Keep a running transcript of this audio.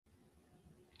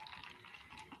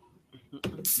Hey,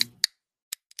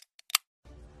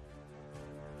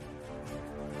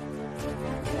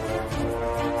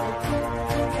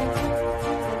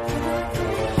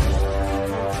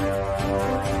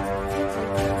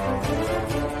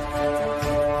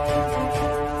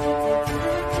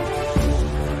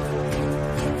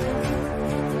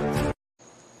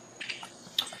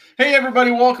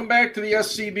 everybody, welcome back to the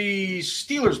SCB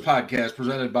Steelers podcast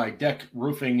presented by Deck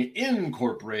Roofing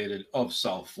Incorporated of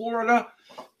South Florida.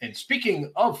 And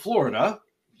speaking of Florida,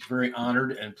 very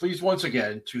honored and pleased once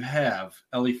again to have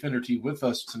Ellie Finnerty with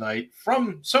us tonight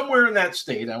from somewhere in that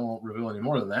state. I won't reveal any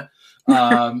more than that.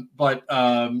 But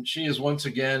she is once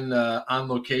again on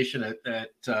location at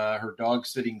her dog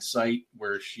sitting site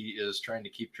where she is trying to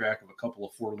keep track of a couple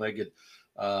of four-legged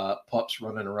pups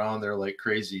running around there like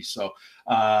crazy. So,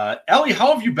 Ellie,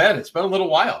 how have you been? It's been a little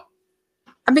while.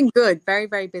 I've been good. Very,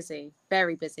 very busy.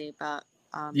 Very busy, but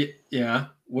yeah.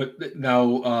 What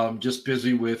now? Just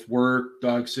busy with work,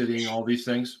 dog sitting, all these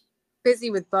things. Busy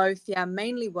with both. Yeah,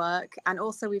 mainly work, and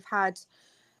also we've had.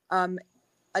 I don't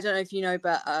know if you know,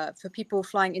 but for people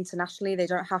flying internationally, they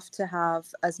don't have to have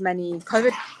as many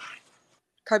COVID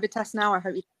tests now. I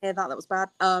hope you hear that. That was bad.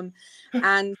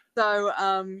 And so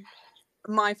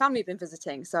my family have been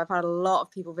visiting, so I've had a lot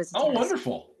of people visiting. Oh,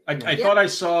 wonderful. I thought I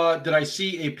saw, did I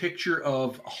see a picture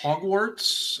of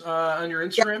Hogwarts on your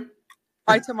Instagram?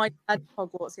 I took my dad to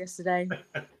Hogwarts yesterday.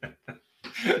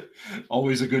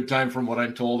 Always a good time from what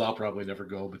I'm told. I'll probably never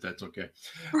go, but that's okay.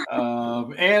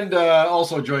 And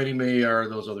also joining me are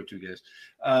those other two guys,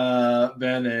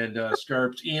 Ben and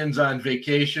Scarps. Ian's on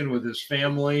vacation with his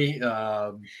family,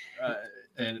 and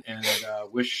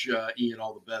wish Ian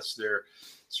all the best there,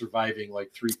 surviving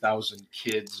like 3,000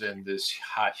 kids in this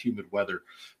hot, humid weather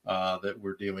that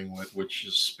we're dealing with, which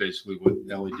is basically what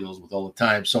Ellie deals with all the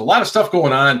time. So a lot of stuff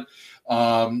going on.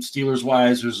 Steelers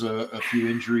wise, there's a few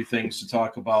injury things to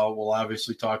talk about. We'll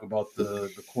obviously talk about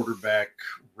the quarterback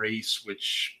race,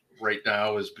 which right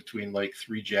now is between like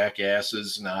three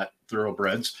jackasses, not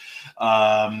thoroughbreds.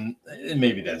 And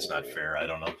maybe that's not fair. I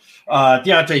don't know.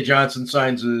 Deontay Johnson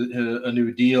signs a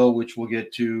new deal, which we'll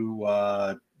get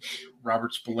to.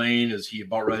 Robert Spillane, is he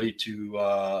about ready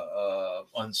to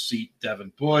unseat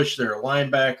Devin Bush? They're a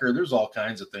linebacker. There's all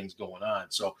kinds of things going on.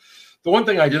 So the one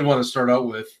thing I did want to start out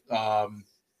with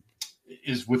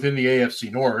is within the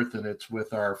AFC North, and it's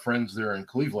with our friends there in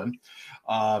Cleveland,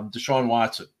 Deshaun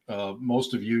Watson.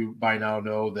 Most of you by now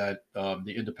know that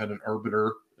the independent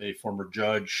arbiter, a former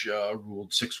judge,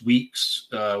 ruled 6 weeks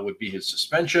would be his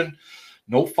suspension.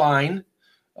 No fine.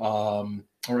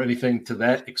 Or anything to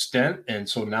that extent. And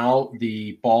so now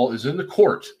the ball is in the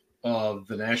court of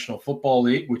the National Football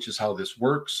League, which is how this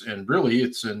works. And really,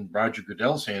 it's in Roger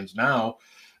Goodell's hands now.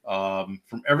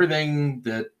 From everything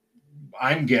that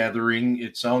I'm gathering,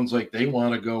 it sounds like they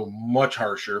want to go much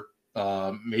harsher,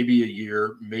 maybe a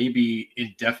year, maybe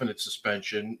indefinite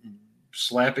suspension,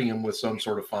 slapping him with some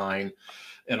sort of fine,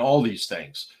 and all these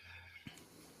things.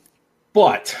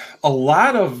 But a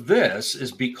lot of this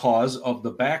is because of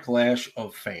the backlash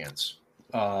of fans.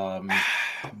 By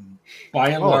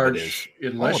and large,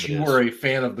 unless you were a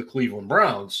fan of the Cleveland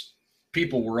Browns,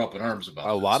 people were up in arms about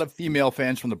a lot of female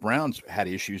fans from the Browns had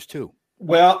issues too.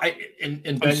 Well,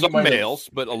 and some males,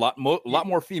 but a lot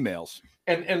more females.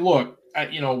 And look,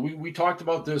 we talked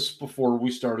about this before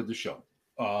we started the show.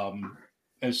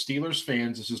 As Steelers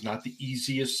fans, this is not the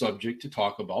easiest subject to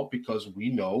talk about because we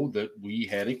know that we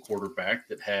had a quarterback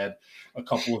that had a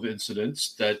couple of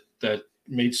incidents that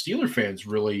made Steeler fans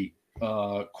really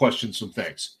question some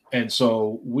things. And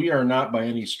so we are not by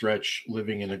any stretch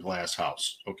living in a glass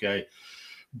house, okay?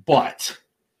 But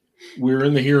we're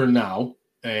in the here and now,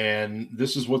 and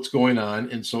this is what's going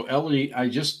on. And so, Ellie,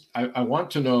 I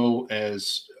want to know,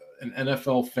 as an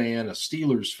NFL fan, a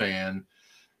Steelers fan,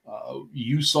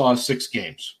 you saw 6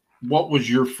 games. What was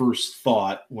your first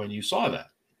thought when you saw that?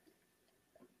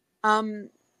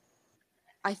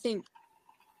 I think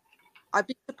I'd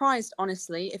be surprised,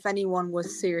 honestly, if anyone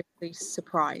was seriously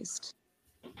surprised.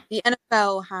 The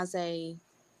NFL has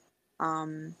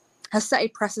set a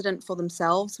precedent for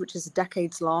themselves, which is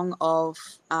decades long of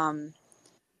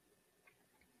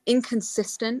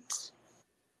inconsistent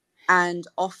and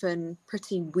often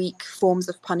pretty weak forms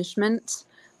of punishment.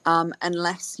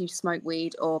 Unless you smoke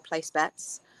weed or place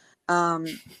bets. And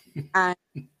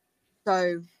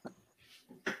so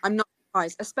I'm not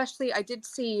surprised. Especially, I did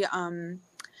see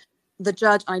the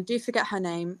judge, I do forget her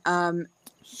name.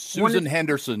 Susan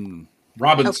Henderson.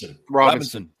 Robinson.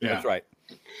 Robinson. Yeah. That's right.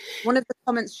 One of the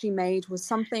comments she made was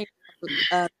something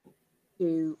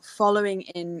to following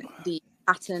in the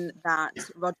pattern that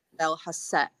Roger Goodell has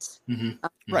set.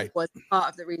 Right. Was part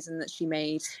of the reason that she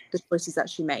made the choices that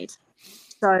she made.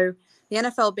 So the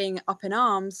NFL being up in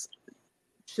arms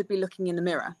should be looking in the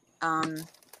mirror.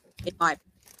 It might.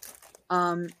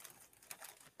 A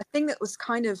thing that was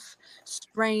kind of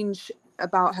strange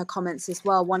about her comments as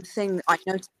well. One thing I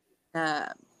noticed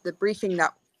the briefing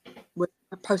that was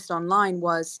posted online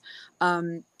was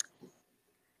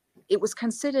it was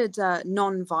considered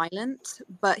non-violent,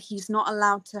 but he's not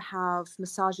allowed to have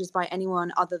massages by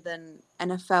anyone other than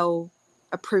NFL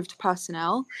approved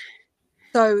personnel.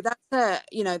 So that's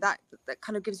that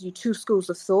kind of gives you two schools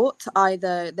of thought.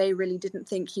 Either they really didn't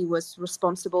think he was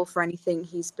responsible for anything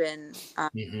he's been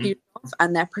accused of,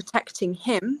 and they're protecting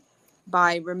him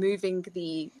by removing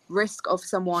the risk of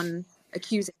someone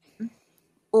accusing him,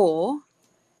 or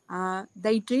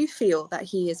they do feel that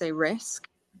he is a risk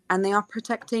and they are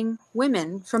protecting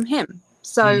women from him.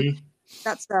 So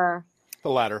that's the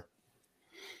latter.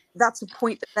 That's a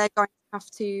point that they're going to have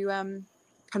to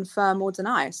confirm or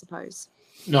deny, I suppose.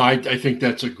 No, I think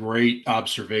that's a great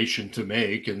observation to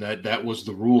make, and that was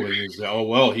the ruling is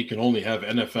that, he can only have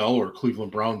NFL or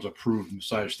Cleveland Browns approved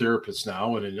massage therapists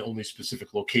now, and in only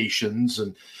specific locations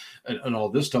and all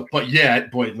this stuff. But yet,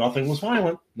 boy, nothing was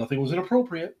violent, nothing was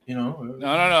inappropriate.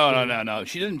 No.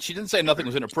 She didn't say nothing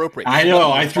was inappropriate. I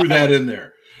know, I threw that in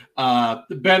there.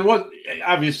 Ben,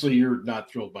 obviously you're not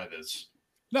thrilled by this.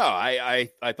 No, I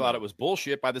thought it was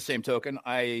bullshit. By the same token,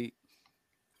 I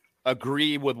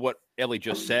agree with what Ellie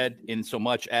just said, in so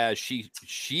much as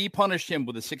she punished him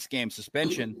with a 6-game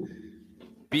suspension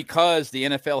because the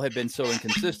NFL had been so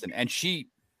inconsistent, and she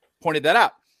pointed that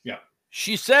out. Yeah,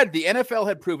 she said the NFL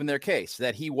had proven their case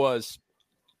that he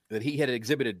had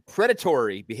exhibited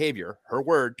predatory behavior. Her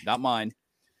word, not mine.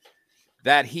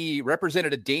 That he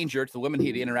represented a danger to the women he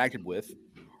had interacted with.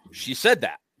 She said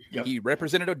that. Yep. He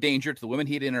represented a danger to the women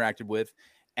he had interacted with,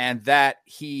 and that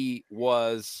he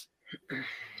was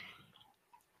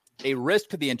a risk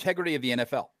to the integrity of the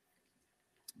NFL,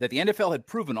 that the NFL had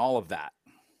proven all of that.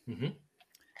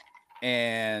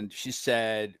 And she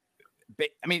said,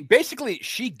 basically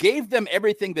she gave them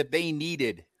everything that they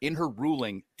needed in her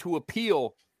ruling to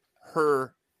appeal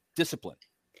her discipline.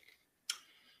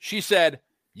 She said,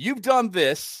 you've done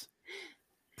this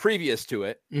previous to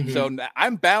it. So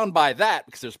I'm bound by that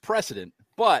because there's precedent,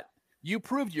 but you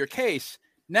proved your case.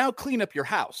 Now clean up your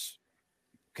house.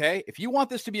 Okay. If you want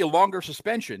this to be a longer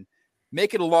suspension,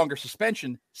 make it a longer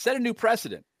suspension, set a new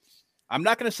precedent. I'm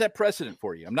not going to set precedent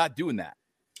for you. I'm not doing that.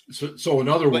 So in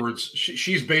other words,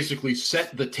 she's basically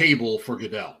set the table for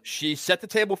Goodell. She set the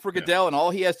table for Goodell, and all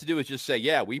he has to do is just say,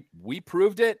 yeah, we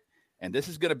proved it, and this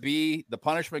is going to be the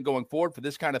punishment going forward for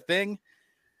this kind of thing.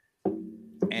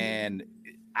 And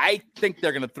I think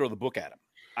they're going to throw the book at him.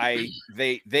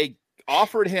 They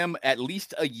offered him at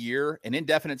least a year, an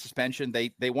indefinite suspension.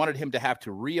 They wanted him to have to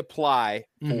reapply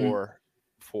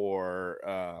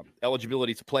for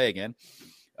eligibility to play again.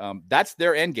 That's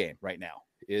their end game right now,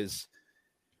 is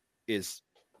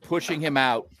pushing him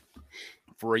out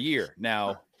for a year.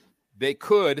 Now, they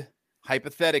could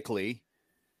hypothetically,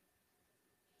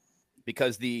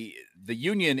 because the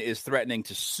union is threatening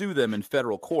to sue them in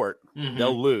federal court,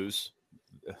 they'll lose.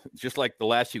 Just like the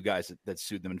last two guys that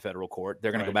sued them in federal court.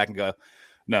 They're going to go back and go,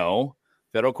 no,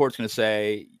 federal court's going to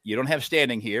say, you don't have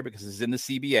standing here because it's in the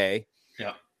CBA,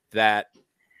 that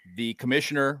the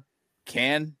commissioner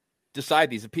can decide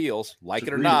these appeals, like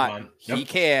it or not. He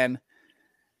can.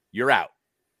 You're out.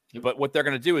 But what they're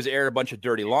going to do is air a bunch of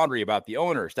dirty laundry about the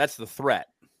owners. That's the threat.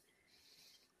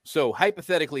 So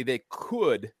hypothetically, they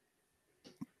could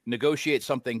negotiate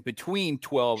something between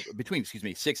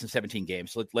 6 and 17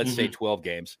 games. Let's say 12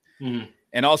 games,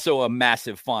 and also a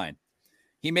massive fine.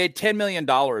 He made $10 million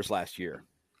last year.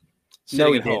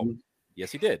 No, he didn't.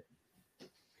 Yes, he did.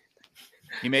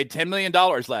 He made $10 million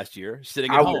last year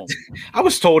sitting at home. I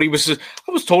was told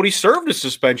he served a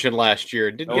suspension last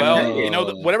year. Didn't get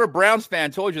paid. Whatever Browns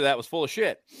fan told you that was full of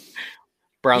shit.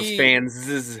 Browns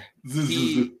fans.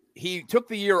 He took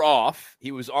the year off.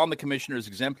 He was on the commissioner's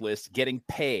exempt list getting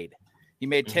paid. He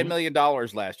made $10 million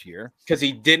last year. Because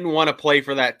he didn't want to play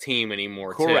for that team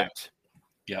anymore. Correct.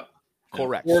 Too. Yep.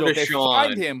 Correct. Or so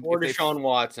Deshaun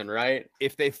Watson, right?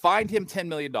 If they fined him $10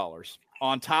 million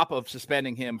on top of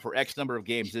suspending him for X number of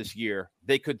games this year,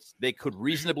 they could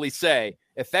reasonably say,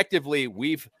 effectively,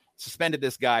 we've suspended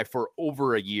this guy for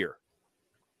over a year.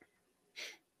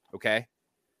 Okay?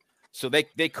 So they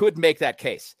could make that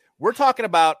case. We're talking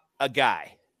about a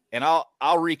guy, and I'll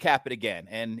recap it again.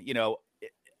 And,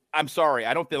 I'm sorry,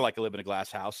 I don't feel like I live in a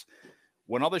glass house.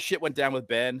 when all the shit went down with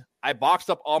Ben, I boxed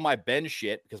up all my Ben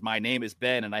shit because my name is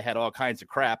Ben and I had all kinds of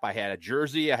crap. I had a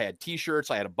jersey, I had T-shirts,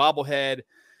 I had a bobblehead,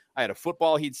 I had a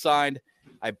football he'd signed.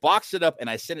 I boxed it up and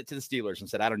I sent it to the Steelers and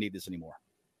said, I don't need this anymore.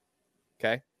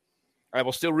 Okay. I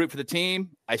will still root for the team.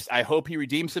 I hope he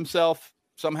redeems himself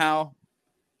somehow,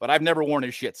 but I've never worn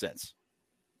his shit since.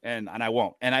 And I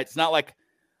won't. And it's not like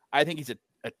I think he's a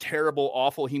terrible,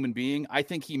 awful human being. I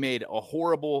think he made a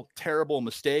horrible, terrible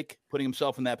mistake putting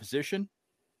himself in that position.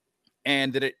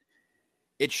 And that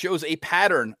it shows a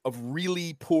pattern of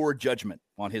really poor judgment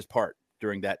on his part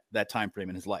during that time frame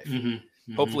in his life. Mm-hmm.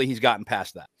 Mm-hmm. Hopefully he's gotten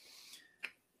past that.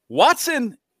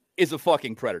 Watson is a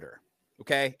fucking predator.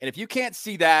 Okay. And if you can't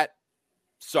see that,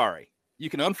 sorry. You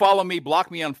can unfollow me,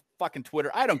 block me on fucking Twitter.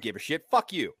 I don't give a shit.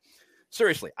 Fuck you.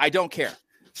 Seriously, I don't care.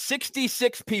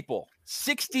 66 people,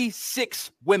 66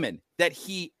 women that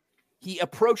he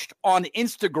approached on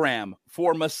Instagram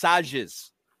for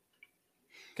massages.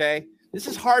 Okay. This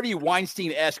is Harvey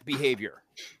Weinstein-esque behavior.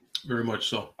 Very much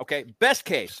so. Okay. Best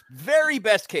case, very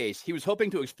best case, he was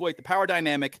hoping to exploit the power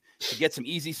dynamic to get some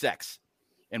easy sex.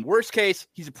 And worst case,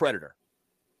 he's a predator.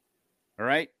 All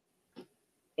right.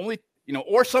 Only,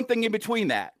 or something in between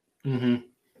that. Mm-hmm.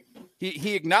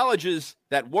 He acknowledges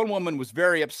that one woman was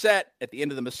very upset at the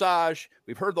end of the massage.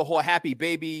 We've heard the whole happy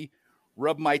baby,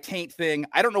 rub my taint thing.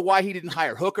 I don't know why he didn't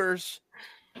hire hookers.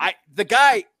 The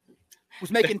guy was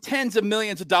making tens of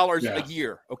millions of dollars a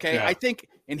year. Okay. Yeah. I think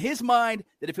in his mind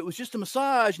that if it was just a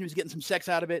massage and he was getting some sex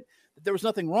out of it, that there was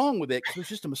nothing wrong with it because it was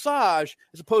just a massage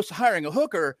as opposed to hiring a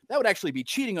hooker. That would actually be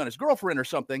cheating on his girlfriend or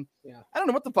something. Yeah. I don't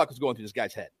know what the fuck was going through this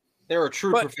guy's head. There are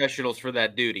true professionals for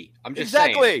that duty. I'm just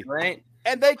saying, right?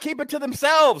 And they keep it to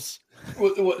themselves.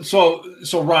 So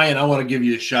Ryan, I want to give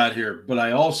you a shot here, but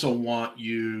I also want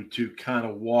you to kind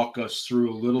of walk us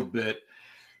through a little bit,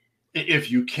 if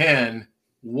you can,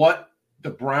 what the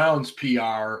Browns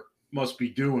PR must be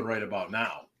doing right about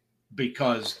now,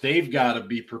 because they've got to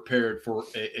be prepared for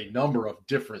a number of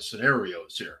different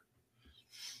scenarios here.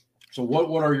 So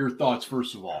what are your thoughts,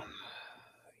 first of all?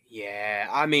 Yeah,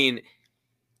 I mean,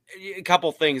 a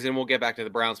couple things, and we'll get back to the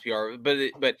Browns PR,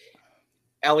 but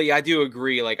Ellie, I do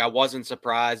agree. Like, I wasn't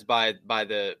surprised by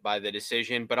the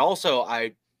decision, but also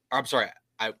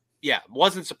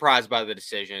wasn't surprised by the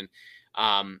decision.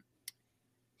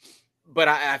 But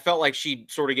I felt like she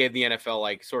sort of gave the NFL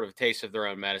like sort of a taste of their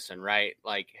own medicine, right?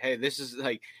 Like, hey, this is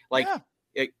like,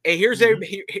 hey, here's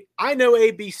I know A,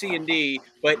 B, C, and D,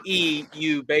 but E,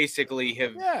 you basically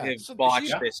have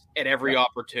botched this at every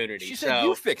opportunity. She said,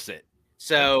 you fix it.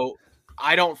 So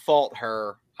I don't fault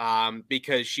her.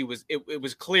 Because it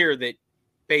was clear that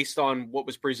based on what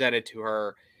was presented to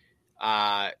her,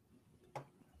 I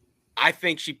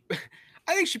think she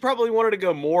probably wanted to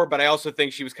go more, but I also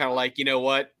think she was kind of like, you know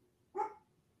what,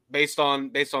 based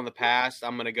on the past,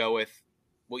 I'm going to go with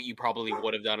what you probably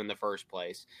would have done in the first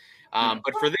place.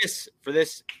 But for this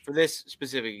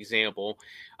specific example,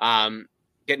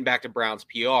 getting back to Brown's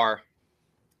PR,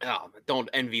 don't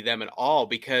envy them at all,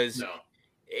 because no.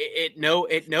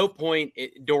 At no point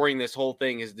during this whole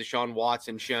thing has Deshaun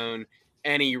Watson shown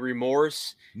any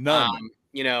remorse. None.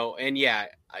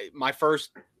 My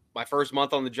first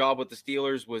month on the job with the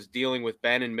Steelers was dealing with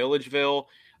Ben in Milledgeville.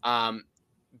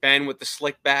 Ben with the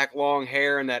slick back, long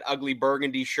hair, and that ugly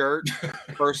burgundy shirt.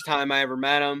 First time I ever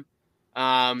met him.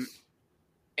 But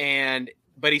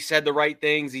he said the right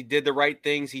things. He did the right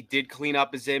things. He did clean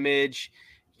up his image.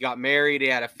 Got married, he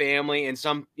had a family, and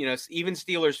some, even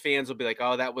Steelers fans will be like,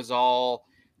 "Oh, that's all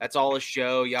a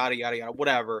show, yada yada yada,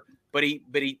 whatever." But he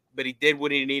did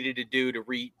what he needed to do to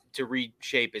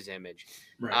reshape his image.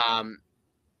 Right.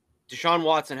 Deshaun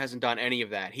Watson hasn't done any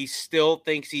of that. He still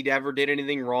thinks he ever did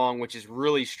anything wrong, which is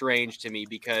really strange to me,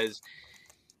 because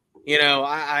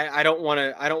I don't want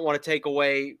to take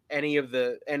away any of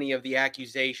the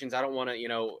accusations. I don't want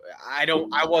to,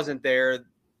 I wasn't there.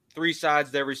 Three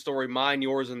sides to every story, mine,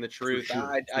 yours, and the truth.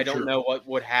 Sure, I don't know what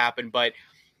would happen, but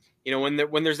when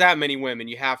there's that many women,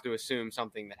 you have to assume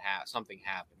something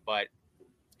happened. But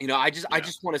I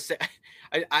just want to say,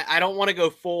 I don't want to go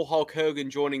full Hulk Hogan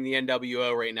joining the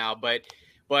NWO right now, but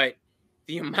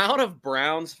the amount of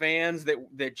Browns fans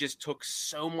that just took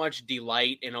so much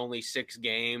delight in only 6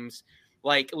 games.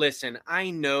 Like, listen, I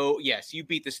know, yes, you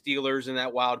beat the Steelers in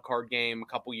that wild card game a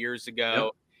couple years ago.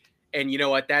 Yep. And you know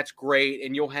what? That's great.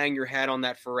 And you'll hang your head on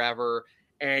that forever.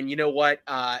 And you know what?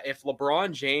 If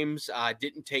LeBron James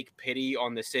didn't take pity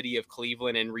on the city of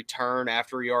Cleveland and return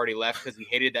after he already left because he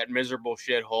hated that miserable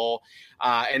shithole,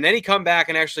 and then he come back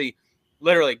and actually,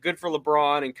 literally, good for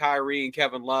LeBron and Kyrie and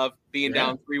Kevin Love being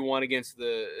down 3-1 against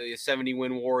the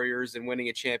 70-win Warriors and winning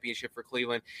a championship for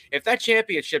Cleveland. If that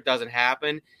championship doesn't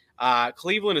happen,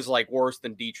 Cleveland is like worse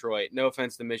than Detroit. No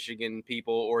offense to Michigan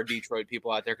people or Detroit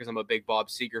people out there, because I'm a big Bob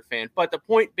Seger fan. But the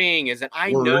point being is that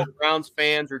I know Browns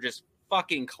fans are just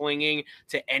fucking clinging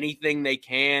to anything they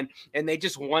can, and they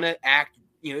just want to act.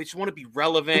 They just want to be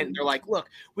relevant. And they're like, look,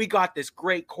 we got this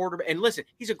great quarterback. And listen,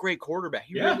 he's a great quarterback.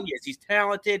 He really is. He's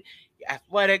talented,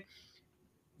 athletic,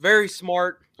 very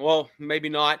smart. Well, maybe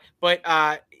not. But,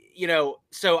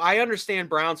 so I understand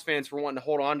Browns fans for wanting to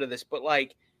hold on to this. But,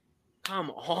 like,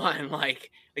 come on. Like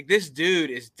this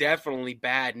dude is definitely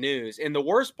bad news. And the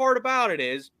worst part about it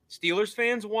is Steelers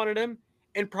fans wanted him,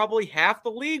 and probably half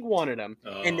the league wanted him.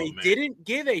 And they didn't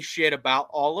give a shit about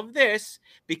all of this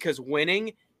because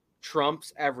winning –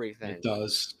 trumps everything. It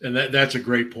does. And that's a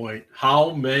great point.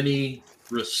 How many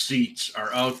receipts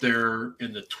are out there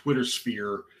in the Twitter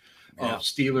sphere of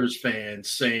Steelers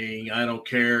fans saying, I don't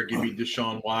care, give me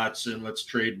Deshaun Watson, let's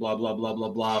trade blah, blah, blah, blah,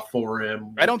 blah for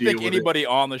him. I don't think anybody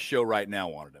on the show right now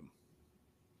wanted him.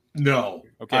 No.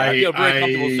 Okay, I feel very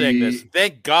comfortable saying this.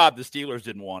 Thank God the Steelers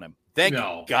didn't want him. Thank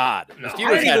God. The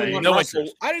Steelers had no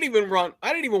interest. I didn't even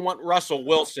want Russell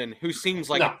Wilson, who seems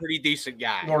like a pretty decent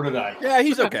guy. Nor did I. Yeah,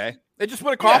 he's okay. It just would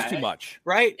have cost too much.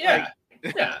 Right? Yeah.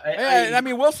 I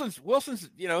mean, Wilson's,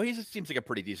 he seems like a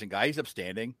pretty decent guy. He's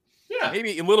upstanding. Yeah.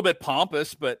 Maybe a little bit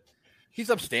pompous, but he's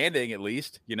upstanding at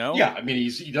least, Yeah, I mean,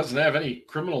 he doesn't have any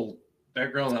criminal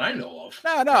background that I know of.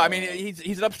 No. I mean,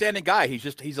 he's an upstanding guy. He's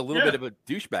a little bit of a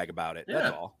douchebag about it.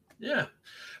 That's all. Yeah.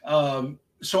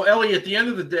 So, Ellie, at the end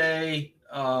of the day,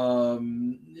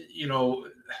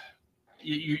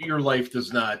 your life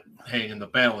does not hang in the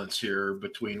balance here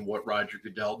between what Roger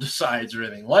Goodell decides or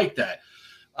anything like that.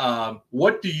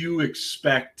 What do you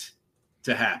expect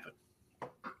to happen?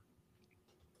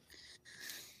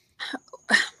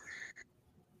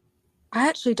 I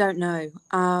actually don't know,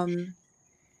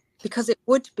 because it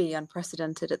would be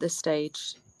unprecedented at this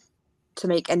stage to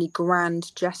make any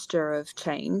grand gesture of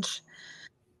change.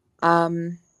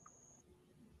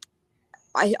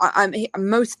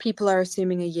 Most people are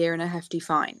assuming a year and a hefty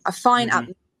fine. A fine at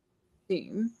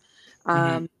assume,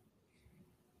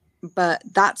 but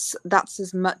that's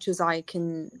as much as I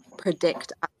can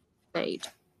predict at this stage,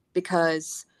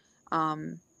 because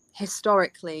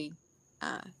historically,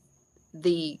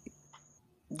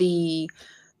 the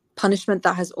punishment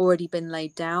that has already been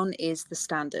laid down is the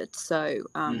standard. So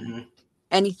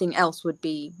anything else would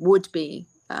be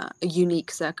a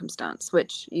unique circumstance,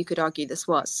 which you could argue this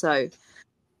was. So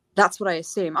that's what I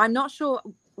assume. I'm not sure.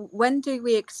 When do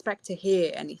we expect to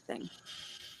hear anything?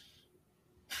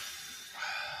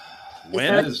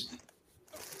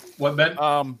 What,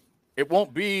 Ben? It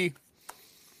won't be.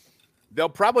 They'll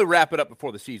probably wrap it up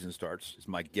before the season starts, is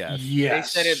my guess.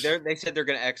 Yes. They said they're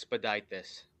going to expedite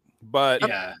this. But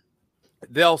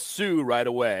they'll sue right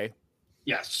away.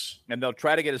 Yes. And they'll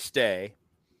try to get a stay.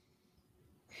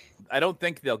 I don't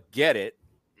think they'll get it.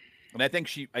 And I think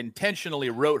she intentionally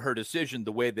wrote her decision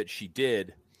the way that she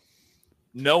did,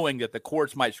 knowing that the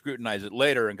courts might scrutinize it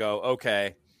later and go,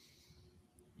 okay,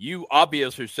 you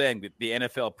obviously are saying that the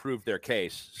NFL proved their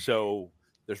case. So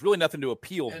there's really nothing to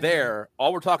appeal there.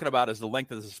 All we're talking about is the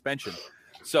length of the suspension.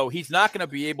 So he's not going to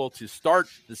be able to start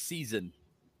the season.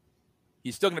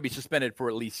 He's still going to be suspended for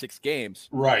at least 6 games.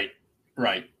 Right.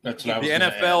 That's what I was The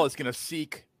NFL is going to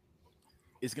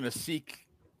seek,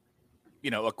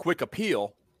 a quick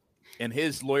appeal, and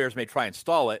his lawyers may try and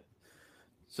stall it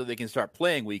so they can start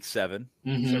playing week 7.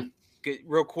 So,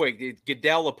 real quick,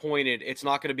 Goodell appointed. It's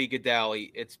not going to be Goodell.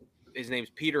 His name's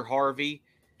Peter Harvey.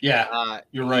 Yeah,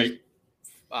 you're right.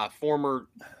 Former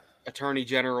Attorney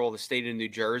General of the state of New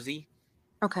Jersey.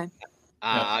 Okay.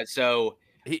 So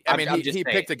he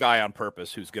picked a guy on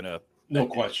purpose who's going to, no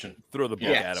question, throw the book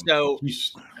at him. So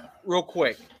real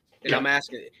quick, and I'm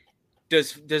asking,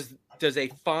 does a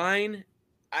fine?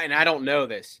 And I don't know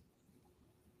this.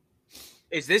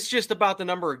 Is this just about the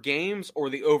number of games or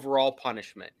the overall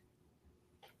punishment?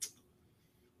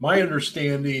 My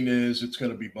understanding is it's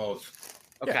going to be both.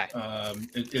 Okay.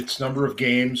 It's number of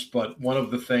games, but one of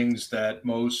the things that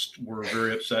most were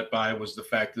very upset by was the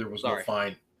fact that there was no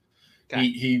fine. Okay.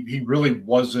 He really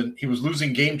wasn't. He was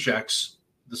losing game checks,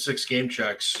 the 6 game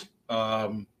checks,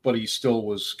 but he still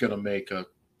was going to make a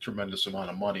tremendous amount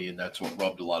of money, and that's what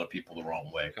rubbed a lot of people the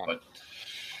wrong way. Okay. But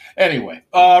anyway,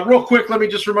 real quick, let me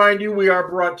just remind you, we are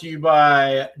brought to you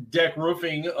by Deck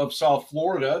Roofing of South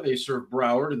Florida. They serve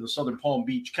Broward and the Southern Palm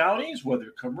Beach counties,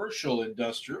 whether commercial,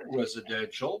 industrial,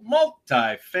 residential,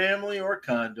 multi-family, or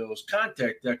condos.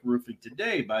 Contact Deck Roofing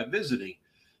today by visiting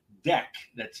Deck,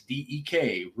 that's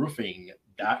DEK,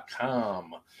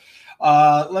 roofing.com.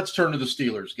 Let's turn to the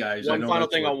Steelers, guys. One final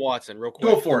thing on Watson, real quick.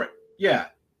 Go for it. Yeah.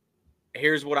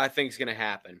 Here's what I think is going to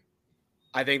happen.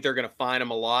 I think they're going to fine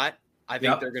him a lot. I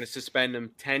think they're going to suspend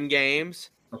him 10 games.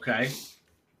 Okay.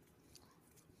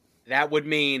 That would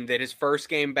mean that his first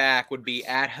game back would be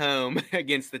at home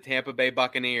against the Tampa Bay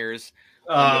Buccaneers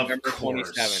on November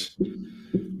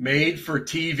 27th. Made for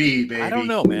TV, baby. I don't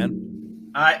know,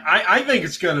 man. I think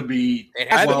it's going to be.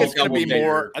 I think it's going to be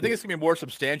more. I think it's going to be more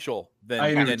substantial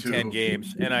than 10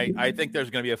 games, and I think there's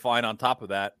going to be a fine on top of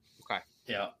that. Okay.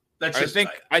 Yeah.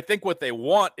 I think what they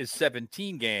want is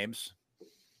 17 games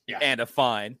and a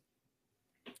fine.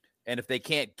 And if they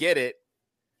can't get it,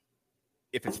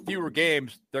 if it's fewer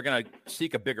games, they're going to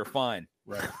seek a bigger fine.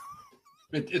 Right.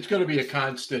 It's going to be a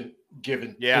constant give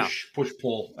and push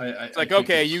pull. It's like,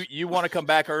 okay, you want to come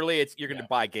back early, you're going to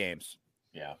buy games.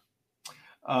 Yeah.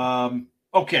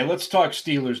 Okay, let's talk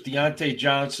Steelers. Deontay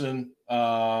Johnson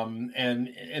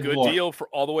and good deal for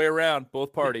all the way around,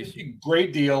 both parties.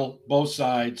 Great deal, both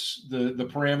sides. The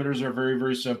parameters are very,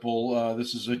 very simple.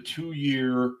 This is a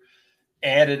 2-year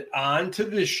added on to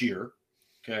this year.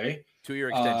 Okay. 2-year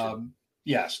extension.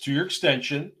 Yes, 2-year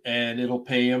extension, and it'll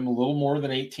pay him a little more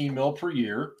than $18 million per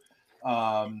year.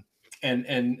 And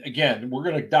again, we're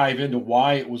going to dive into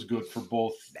why it was good for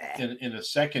both in a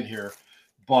second here.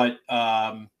 But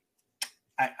I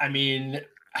mean,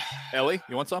 Ellie,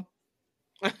 you want some?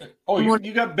 Oh,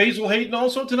 you got Basil Hayden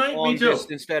also tonight? Long Me too.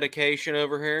 distance dedication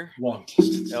over here. Long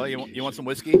distance. Ellie, you want some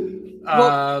whiskey? You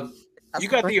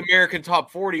got the American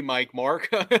Top 40, Mark.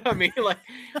 I mean, like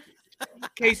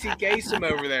Casey Kasem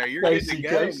over there. You're good to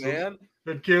go, man.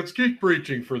 And kids, keep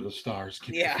preaching for the stars.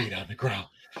 Keep your feet on the ground.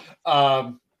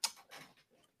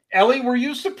 Ellie, were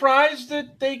you surprised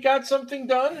that they got something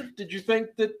done? Did you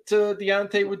think that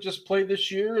Deontay would just play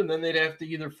this year and then they'd have to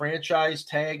either franchise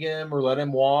tag him or let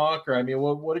him walk? Or I mean,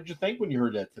 what did you think when you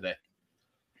heard that today?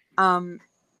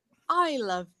 I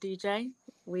love DJ.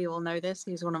 We all know this.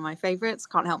 He's one of my favorites.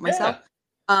 Can't help myself.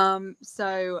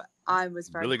 So I was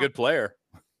very really good player.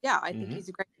 Yeah, I think he's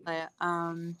a great player.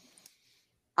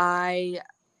 I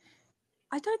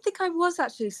don't think I was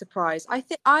actually surprised.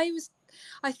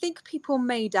 I think people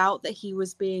made out that he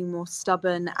was being more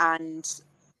stubborn and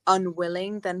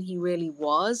unwilling than he really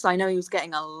was. I know he was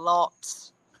getting a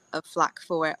lot of flack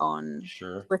for it on.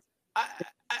 Sure.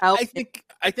 I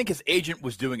think his agent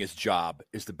was doing his job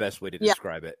is the best way to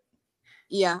describe it.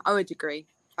 Yeah, I would agree.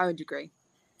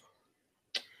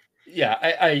 Yeah,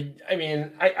 I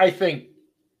mean, I think,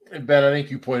 Ben, I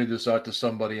think you pointed this out to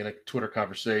somebody in a Twitter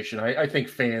conversation. I think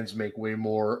fans make way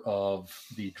more of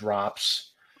the drops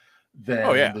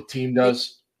than the team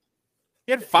does.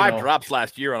 He had 5 drops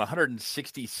last year on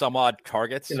 160 some odd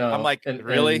targets. I'm like,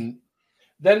 really? And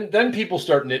then people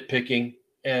start nitpicking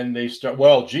and they start,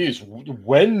 well, geez,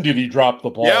 when did he drop the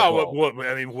ball? Yeah, well,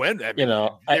 I mean, when? I mean,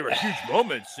 there were huge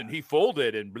moments and he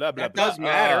folded and blah, blah, blah. It does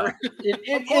matter.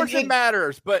 Of course it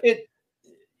matters, but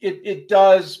it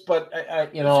does, but I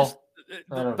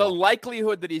the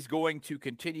likelihood that he's going to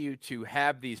continue to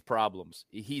have these problems,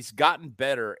 he's gotten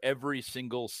better every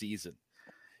single season.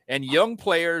 And young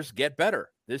players get better.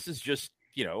 This is just,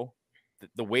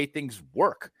 the way things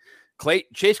work.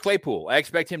 Chase Claypool, I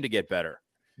expect him to get better.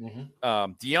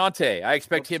 Deontay, I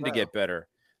expect him to get better.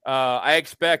 I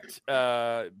expect,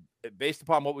 based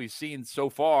upon what we've seen so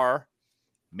far,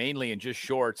 mainly in just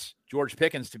shorts, George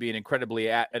Pickens to be an incredibly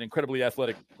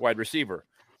athletic wide receiver.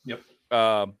 Yep.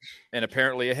 And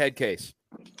apparently a head case.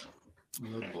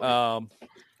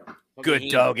 Good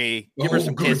doggy. Give her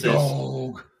some kisses.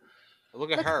 Dog. Look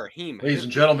at her. Ladies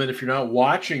and gentlemen, if you're not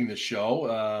watching the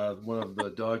show, one of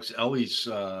the dogs Ellie's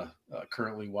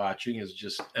currently watching has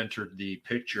just entered the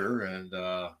picture. And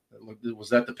was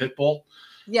that the pit bull?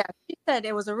 Yeah, she said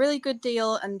it was a really good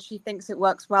deal and she thinks it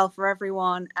works well for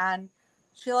everyone. And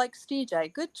she likes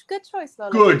DJ. Good choice,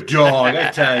 Lola. Good dog, I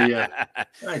tell you.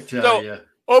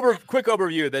 Quick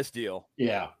overview of this deal.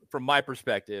 Yeah. From my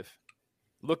perspective,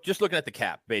 just looking at the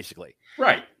cap, basically.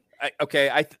 Right.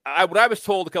 What I was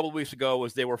told a couple of weeks ago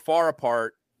was they were far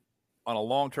apart on a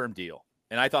long-term deal.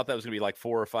 And I thought that was going to be like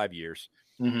 4 or 5 years.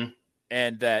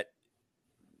 And that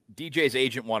DJ's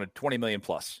agent wanted $20 million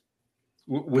plus.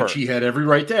 Which he had every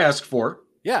right to ask for.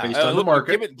 Yeah. Based on the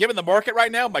market. Given the market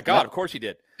right now, my God, of course he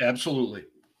did. Absolutely.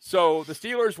 So the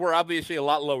Steelers were obviously a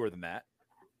lot lower than that.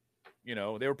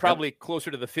 They were probably closer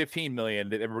to the $15 million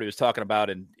that everybody was talking about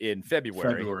in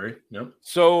February. Yep.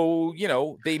 So,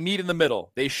 they meet in the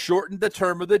middle. They shortened the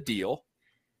term of the deal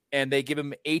and they give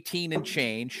him 18 and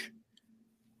change.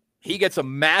 He gets a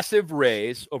massive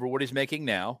raise over what he's making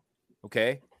now.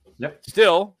 Okay. Yep.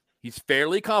 Still, he's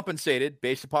fairly compensated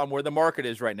based upon where the market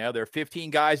is right now. There are 15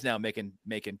 guys now making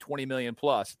 $20 million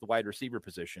plus at the wide receiver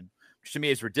position, which to me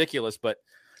is ridiculous, but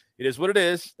it is what it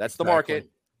is. That's the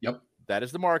market. Yep. That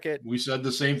is the market. We said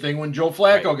the same thing when Joe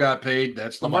Flacco got paid.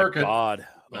 That's the market. My God.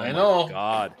 I know.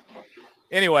 God.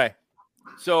 Anyway,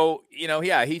 so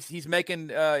he's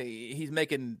making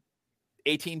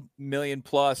 18 million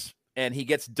plus, and he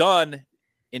gets done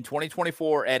in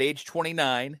 2024 at age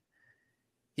 29.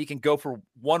 He can go for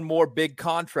one more big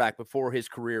contract before his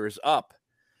career is up.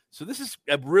 So this is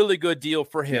a really good deal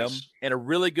for him and a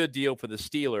really good deal for the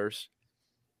Steelers.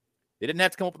 They didn't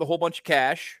have to come up with a whole bunch of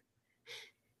cash,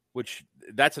 which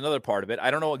that's another part of it.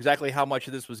 I don't know exactly how much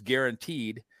of this was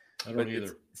guaranteed. I don't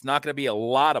either. It's not going to be a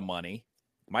lot of money.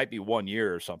 It might be 1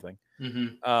 year or something.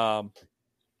 Mm-hmm.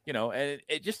 And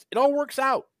it all works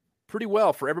out pretty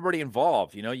well for everybody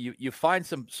involved. You find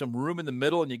some room in the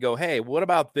middle and you go, hey, what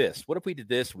about this? What if we did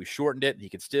this? We shortened it and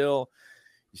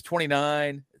he's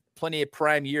 29, plenty of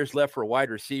prime years left for a wide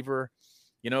receiver.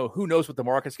 Who knows what the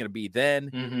market's going to be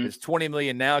then? Mm-hmm. It's 20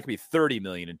 million now. It could be 30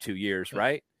 million in 2 years,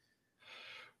 right?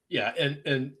 Yeah.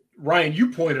 And Ryan,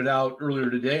 you pointed out earlier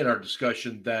today in our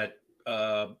discussion that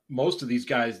most of these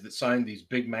guys that signed these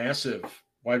big, massive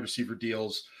wide receiver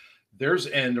deals, theirs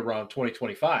end around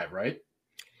 2025, right?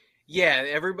 Yeah,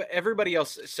 everybody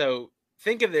else. So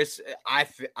think of this. I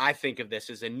think of this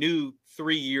as a new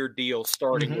 3-year deal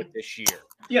starting with this year.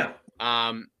 Yeah.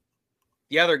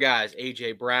 The other guys,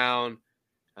 AJ Brown,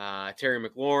 Terry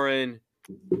McLaurin,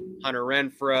 Hunter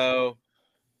Renfrow,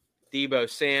 Deebo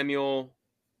Samuel,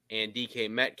 and DK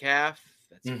Metcalf.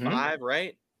 That's 5,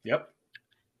 right? Yep.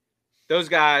 Those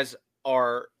guys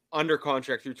are under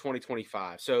contract through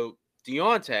 2025. So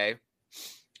Deontay,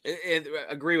 I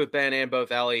agree with Ben and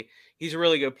both Ellie. He's a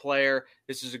really good player.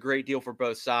 This is a great deal for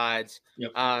both sides.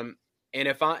 Yep. And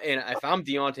if I'm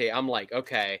Deontay, I'm like,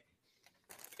 okay.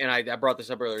 And I brought this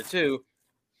up earlier too.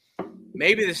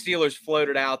 Maybe the Steelers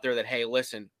floated out there that, hey,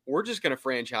 listen, we're just going to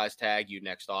franchise tag you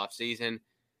next offseason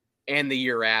and the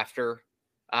year after.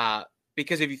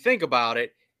 Because if you think about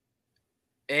it,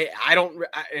 I don't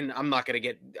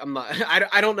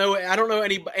know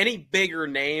any bigger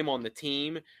name on the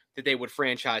team that they would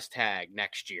franchise tag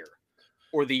next year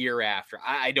or the year after.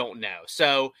 I don't know.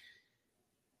 So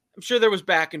I'm sure there was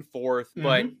back and forth,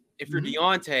 but if you're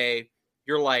Deontay,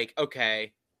 you're like,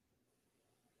 okay,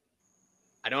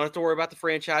 I don't have to worry about the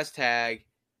franchise tag.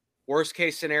 Worst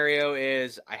case scenario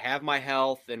is I have my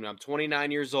health and I'm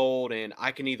 29 years old and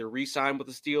I can either re-sign with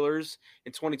the Steelers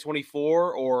in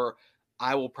 2024 or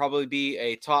I will probably be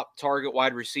a top target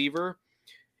wide receiver.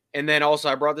 And then also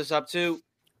I brought this up too.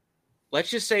 Let's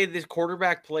just say this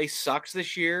quarterback play sucks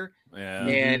this year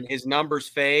and his numbers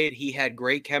fade. He had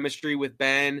great chemistry with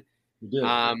Ben.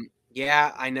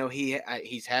 Yeah, I know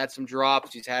he's had some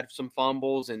drops. He's had some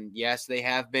fumbles. And yes, they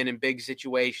have been in big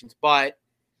situations. But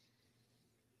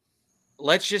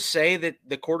let's just say that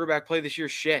the quarterback play this year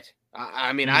is shit.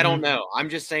 I mean, I don't know. I'm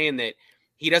just saying that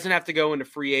he doesn't have to go into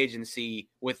free agency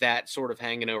with that sort of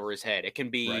hanging over his head. It can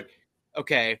be,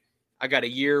 okay, I got a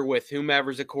year with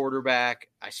whomever's a quarterback.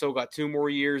 I still got 2 more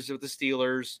years with the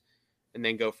Steelers and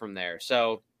then go from there.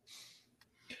 So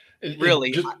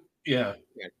really,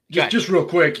 just real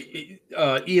quick.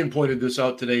 Ian pointed this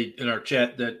out today in our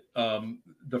chat that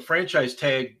the franchise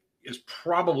tag is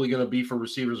probably going to be for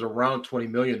receivers around 20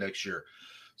 million next year.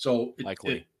 So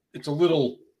it's a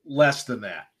little less than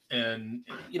that. And,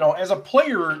 as a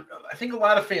player, I think a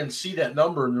lot of fans see that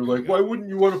number and they're like, why wouldn't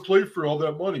you want to play for all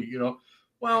that money?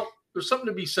 Well, there's something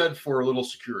to be said for a little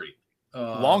security.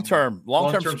 Long-term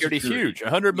security is huge.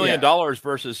 $100 million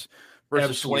versus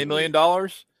 $20 million.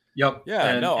 Yep.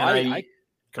 Yeah.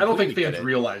 I don't think fans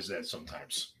realize that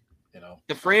sometimes,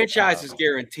 The franchise is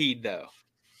guaranteed though.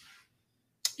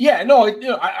 Yeah, no,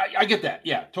 I get that.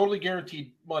 Yeah, totally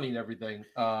guaranteed money and everything.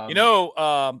 I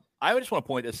just want to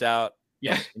point this out.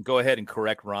 Yes. And go ahead and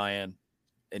correct Ryan.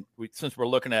 And since we're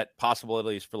looking at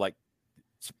possibilities for like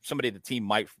somebody the team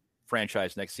might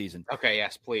franchise next season. Okay,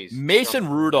 yes, please. Mason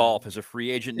Rudolph is a free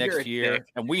agent next year.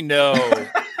 And we know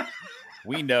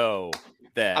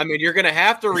that. I mean, you're going to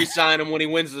have to re-sign him when he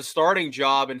wins the starting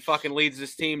job and fucking leads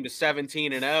this team to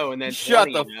 17-0 and then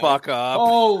shut the fuck up.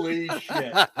 Holy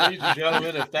shit. Ladies and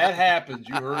gentlemen, if that happens,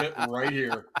 you heard it right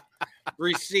here.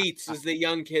 Receipts, as the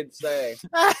young kids say.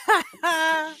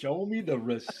 Show me the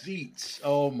receipts.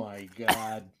 Oh my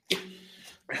God.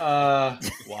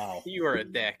 Wow. You are a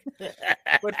dick.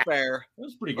 But fair. That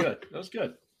was pretty good. That was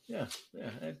good. Yeah,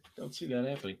 I don't see that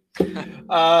happening.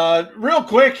 Real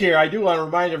quick here, I do want to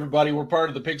remind everybody we're part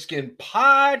of the Pigskin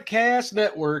Podcast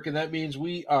Network, and that means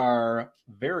we are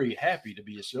very happy to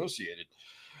be associated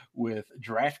with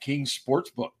DraftKings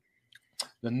Sportsbook.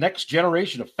 The next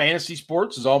generation of fantasy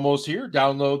sports is almost here.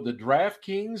 Download the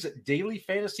DraftKings Daily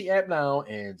Fantasy app now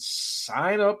and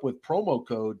sign up with promo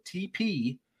code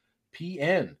TP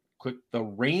PN. Click the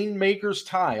Rainmakers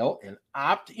tile and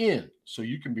opt in so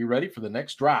you can be ready for the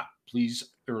next drop.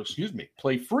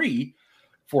 Play free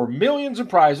for millions of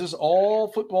prizes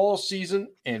all football season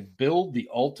and build the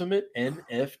ultimate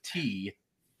NFT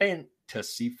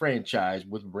fantasy franchise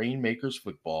with Rainmakers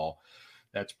Football.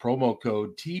 That's promo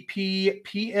code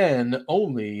TPPN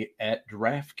only at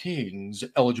DraftKings.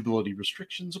 Eligibility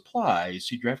restrictions apply.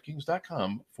 See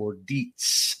DraftKings.com for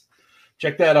deets.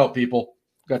 Check that out, people.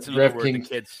 Got the another word the DraftKings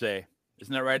kids say.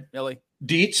 Isn't that right, Ellie?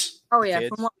 deets. Oh yeah,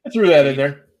 Kids. from what, I threw that in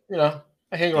there. You know,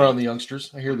 I hang around the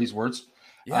youngsters. I hear these words.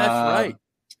 Yeah, that's right.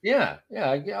 Yeah.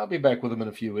 I'll be back with them in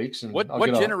a few weeks. And What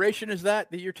generation is that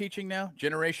you're teaching now?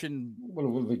 Generation what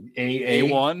AA?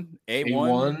 A1,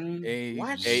 A1,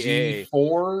 What?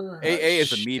 Z4. AA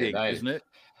is a Shit, meeting, isn't it?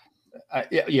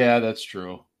 Yeah, that's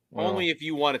true. Well, Only if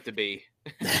you want it to be.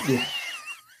 yeah.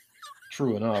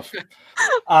 True enough.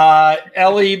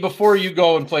 Ellie, before you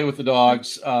go and play with the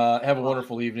dogs, have a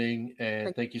wonderful evening,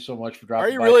 and thank you so much for dropping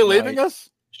Are you by really tonight. leaving us?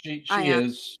 She I am.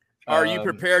 is. Are you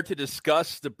prepared to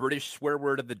discuss the British swear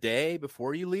word of the day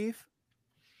before you leave?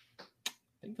 I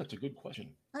think that's a good question.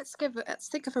 let's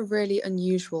think of a really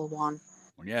unusual one.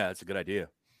 Well, yeah, that's a good idea.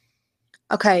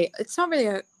 Okay, it's not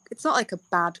like a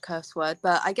bad curse word,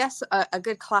 but I guess a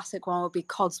good classic one would be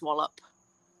codswallop.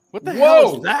 What the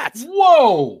hell Whoa! is that?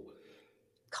 Whoa!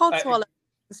 Codswallop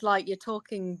is like you're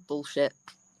talking bullshit.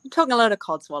 You're talking a load of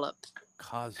codswallop.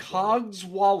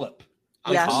 Cogswallop.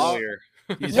 I'm Yes. familiar.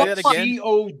 Can you say that again?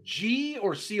 COG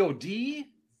or COD?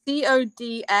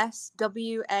 CODSWALLUP.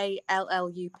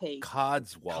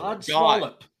 Codswallop.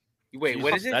 Codswallop. Wait,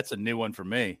 what is it? That's a new one for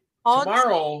me.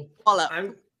 Tomorrow,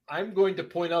 Codswallop. I'm going to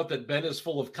point out that Ben is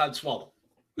full of codswallop.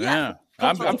 Yeah,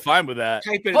 I'm fine with that.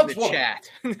 Type it in the Codswallop. chat.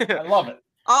 I love it.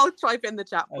 I'll type in the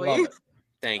chat I for love you. it.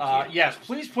 Thank you. Yes,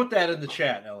 please put that in the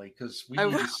chat, Ellie, because we I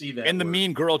need will. to see that. In the word.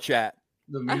 mean girl chat.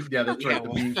 Yeah, that's right. The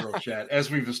mean girl chat,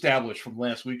 as we've established from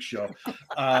last week's show.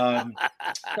 Yeah.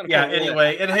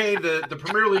 Anyway, and hey, the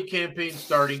Premier League campaign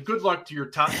starting. Good luck to your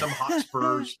Tottenham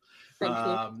Hotspurs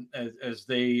Thank you. as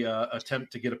they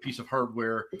attempt to get a piece of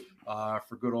hardware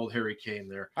for good old Harry Kane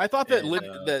there. I thought that And,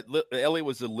 that Ellie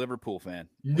was a Liverpool fan.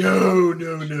 No.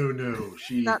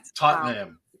 She That's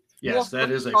Tottenham. Yes, that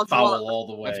is a God's foul wallet. all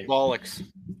the way. That's bollocks.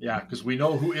 Yeah, because we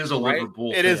know who is a Right?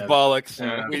 Liverpool It fan. is bollocks.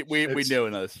 Yeah. We It's- know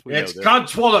this. We know It's this.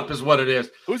 Codswallop is what it is.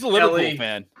 Who's a Liverpool Ellie.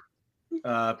 fan?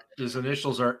 His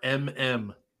initials are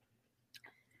MM.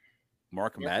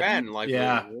 Mark You're Madden. bad in life.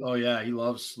 Yeah. Liverpool. Oh, yeah. He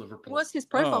loves Liverpool. What's his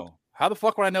profile? Oh, how the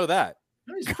fuck would I know that?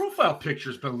 His profile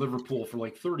picture's been Liverpool for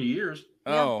like 30 years.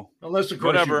 Yeah. Oh, Unless, of course,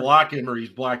 Whatever. you block him or he's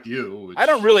blocked you. which- I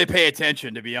don't really pay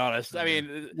attention, to be honest. I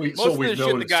mean, We- most so of we've the shit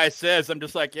the noticed. guy says, I'm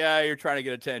just like, yeah, you're trying to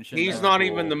get attention. He's That's not cool.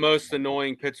 even the most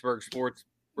annoying Pittsburgh sports.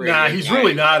 Nah, radio he's guy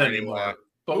really not anymore. anymore.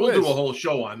 But Who we'll do is? a whole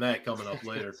show on that coming up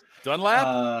later.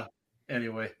 Dunlap.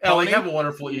 Anyway, Ellie, Pony? have a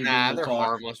wonderful evening. Nah, We'll they're talk.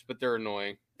 harmless, but they're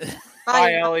annoying. Bye.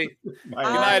 Bye, Ellie. Bye.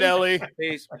 Good night, Ellie.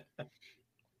 Peace.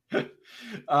 What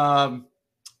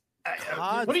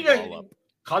do you guys?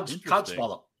 Codswallop. Interesting.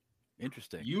 Codswallop.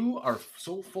 Interesting. You are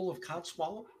so full of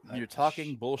codswallop. You're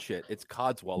talking bullshit. It's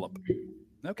Codswallop.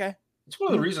 Okay. It's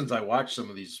one of the reasons I watch some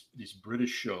of these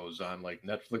British shows on like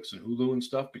Netflix and Hulu and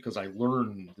stuff because I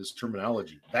learn this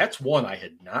terminology. That's one I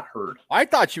had not heard. I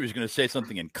thought she was going to say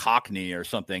something in Cockney or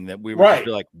something that we were Right.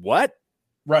 like, what?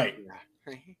 Right.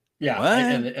 Yeah.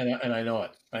 What? And I know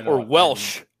it. I know Or it.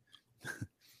 Welsh?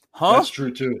 Huh? That's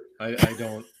true too. I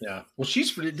don't. Yeah. Well,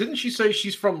 didn't she say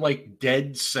she's from like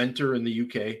dead center in the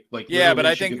UK? Like Yeah, but literally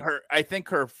I she think could- I think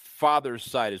her father's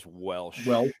side is Welsh.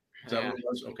 Well, is that Yeah, what it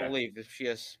was? I Okay. believe if she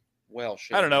has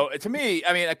Welsh. I don't know. To me,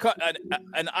 I mean,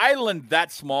 an island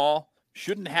that small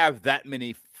shouldn't have that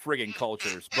many friggin'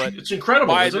 cultures. But It's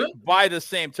incredible, by isn't it? by the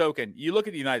same token, you look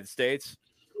at the United States,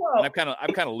 and Well, I've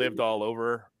kind of lived all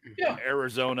over. Yeah.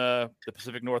 Arizona, the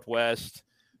Pacific Northwest,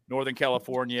 Northern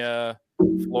California,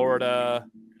 Florida,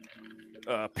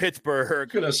 I'm Pittsburgh.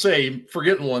 gonna say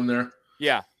forgetting one there.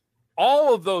 Yeah.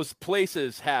 All of those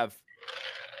places have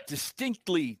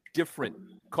distinctly different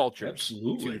cultures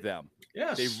Absolutely. to them.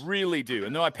 Yes. They really do.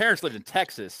 And though my parents lived in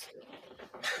Texas,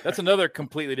 that's another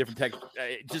completely different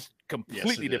just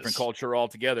completely it different is. culture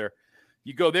altogether.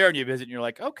 You go there and you visit and you're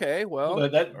like, okay, well,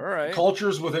 that all right.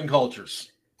 cultures within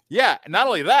cultures. Yeah. And not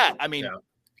only that, I mean, Yeah.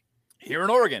 here in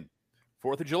Oregon,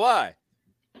 4th of July,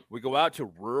 we go out to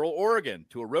rural Oregon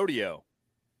to a rodeo,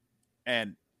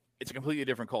 and it's a completely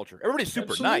different culture. Everybody's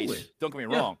super Absolutely. nice. Don't get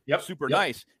me Yeah. wrong. Yep. Super Yep.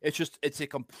 nice. It's a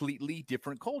completely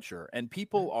different culture, and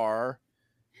people are,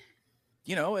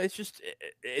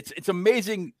 it's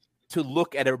amazing to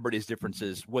look at everybody's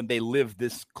differences when they live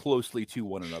this closely to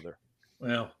one another.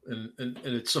 Well, and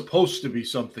it's supposed to be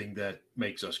something that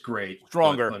makes us great.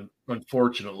 Stronger.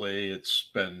 Unfortunately, it's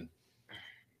been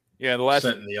the last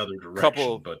sent in the other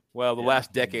direction.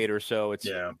 Last decade or so, it's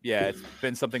it's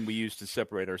been something we use to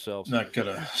separate ourselves. Not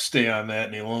gonna stay on that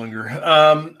any longer.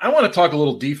 I want to talk a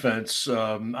little defense.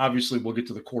 Obviously, we'll get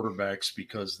to the quarterbacks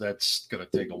because that's gonna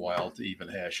take a while to even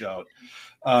hash out.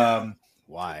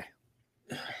 Why?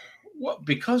 Well,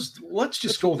 because let's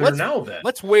just go there now. Then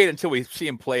let's wait until we see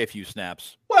him play a few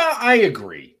snaps. Well, I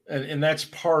agree, and that's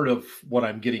part of what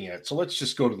I'm getting at. So let's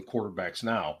just go to the quarterbacks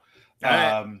now.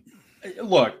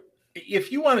 Look,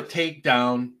 if you want to take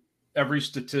down every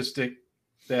statistic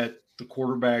that the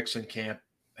quarterbacks in camp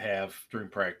have during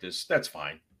practice, that's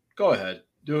fine. Go ahead,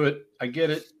 do it. I get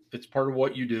it. It's part of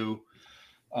what you do.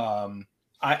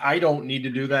 I don't need to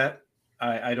do that.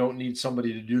 I don't need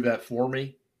somebody to do that for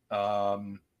me.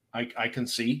 I can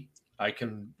see. I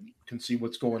can see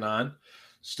what's going on.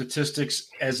 Statistics,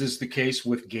 as is the case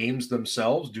with games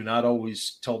themselves, do not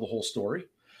always tell the whole story.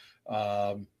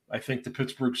 I think the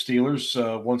Pittsburgh Steelers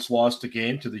once lost a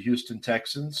game to the Houston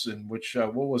Texans in which,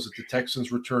 what was it? The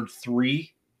Texans returned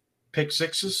 3 pick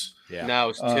sixes. Yeah. No,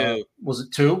 it was 2. Was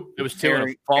it 2? It was 2 and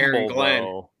a fumble,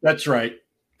 though. That's right.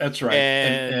 That's right.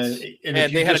 And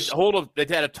they had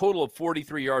a total of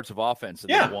 43 yards of offense,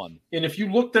 and they won. And if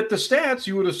you looked at the stats,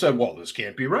 you would have said, well, this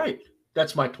can't be right.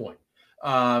 That's my point.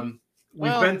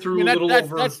 We've been through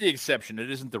That's the exception.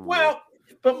 It isn't the rule. Well,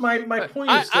 but my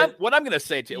point is that what I'm going to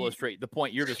say to illustrate the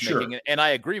point you're just making, and I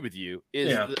agree with you,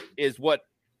 is what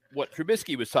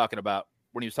Trubisky was talking about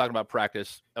when he was talking about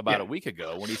practice about a week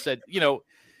ago, when he said, you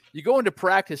go into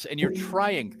practice and you're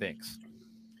trying things.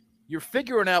 You're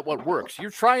figuring out what works.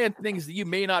 You're trying things that you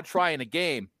may not try in a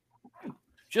game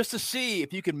just to see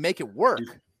if you can make it work.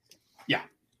 Yeah.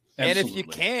 Absolutely. And if you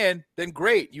can, then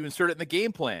great. You insert it in the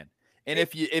game plan. And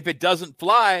if it doesn't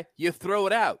fly, you throw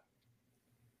it out.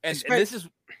 And this is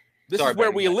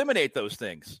where we eliminate those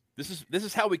things. This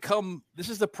is how we come. This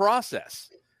is the process.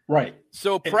 Right.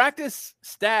 So practice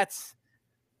stats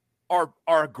are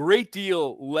a great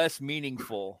deal less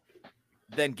meaningful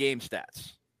than game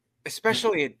stats.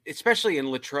 Especially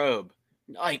in Latrobe.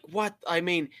 Like what? I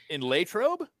mean, in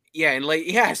Latrobe? Yeah,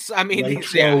 yes. I mean,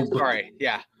 sorry.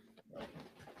 Yeah.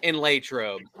 In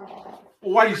Latrobe.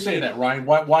 Why do you say that, Ryan?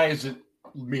 Why is it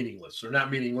meaningless, or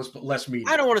not meaningless, but less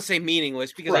meaningless? I don't want to say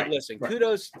meaningless because listen,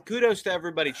 kudos to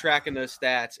everybody tracking those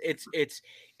stats.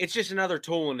 It's just another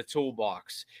tool in the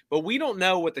toolbox. But we don't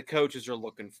know what the coaches are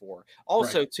looking for.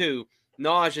 Also, too,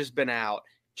 Naj has been out,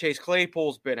 Chase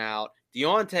Claypool's been out,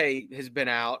 Deontay has been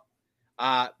out,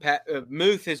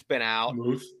 Muth has been out.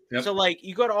 Yep. So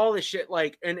you got all this shit.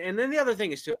 And then the other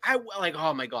thing is too,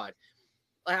 oh my God,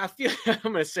 I feel I'm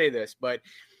gonna say this, but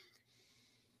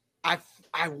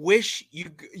I wish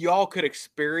y'all could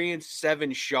experience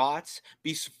 7 shots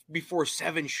before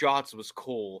 7 shots was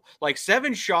cool.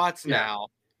 7 shots now.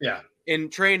 Yeah. In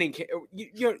training,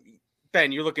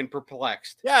 Ben, you're looking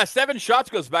perplexed. Yeah, 7 shots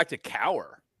goes back to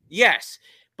Cower. Yes,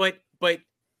 but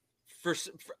for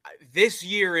this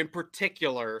year in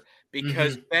particular,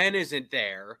 because Ben isn't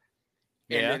there,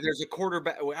 and there's a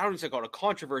quarterback. I don't even call it a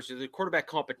controversy. There's a quarterback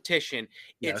competition.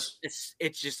 It's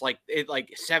just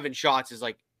 7 shots is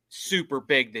super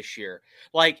big this year.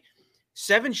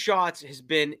 7 shots has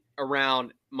been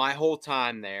around my whole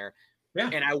time there,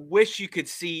 and I wish you could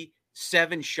see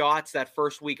 7 shots that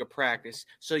first week of practice,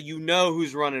 so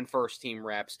who's running first team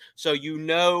reps, so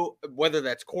whether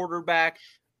that's quarterback,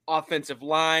 offensive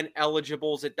line,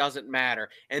 eligibles, it doesn't matter.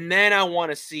 And then I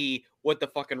want to see what the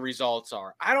fucking results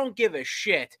are. I don't give a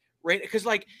shit, right? Because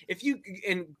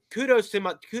kudos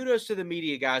to the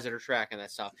media guys that are tracking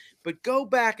that stuff. But go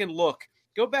back and look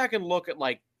at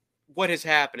what has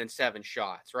happened in 7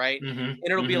 shots, right? Mm-hmm. And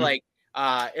it'll be like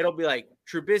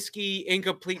Trubisky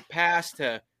incomplete pass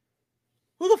to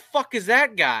who the fuck is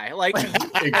that guy?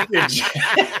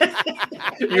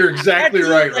 You're exactly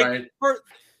right, Ryan.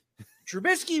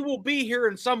 Trubisky will be here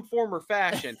in some form or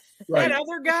fashion. That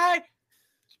other guy,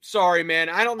 sorry, man,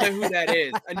 I don't know who that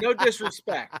is. No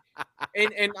disrespect,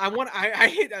 and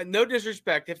I hate no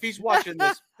disrespect if he's watching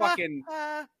this fucking.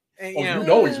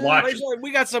 He's watching.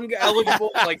 We got some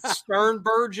eligible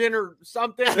Sternbergen or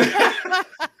something.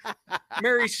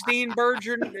 Mary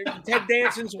Steenburgen, Ted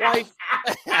Danson's wife.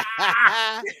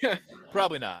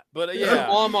 Probably not, but her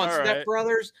mom on Step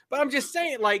Brothers. But I'm just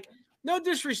saying, no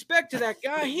disrespect to that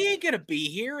guy. He ain't gonna be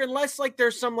here unless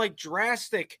there's some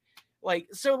drastic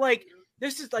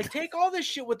this is take all this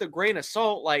shit with a grain of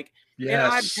salt. And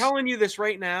I'm telling you this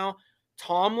right now,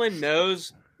 Tomlin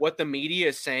knows what the media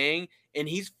is saying, and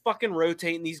he's fucking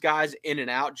rotating these guys in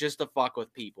and out just to fuck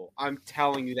with people. I'm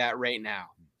telling you that right now.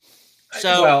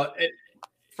 So well,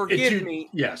 forgive me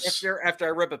yes. after I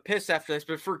rip a piss after this,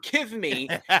 but forgive me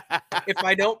if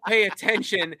I don't pay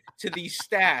attention to these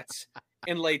stats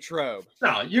in Latrobe.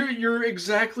 No, you're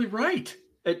exactly right.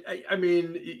 I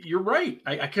mean, you're right.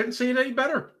 I couldn't say it any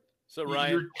better. So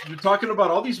Ryan, you're talking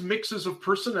about all these mixes of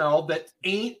personnel that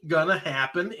ain't gonna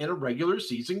happen in a regular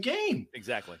season game.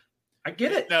 Exactly. I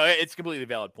get it. No, it's a completely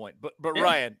valid point. But Yeah.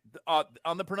 Ryan,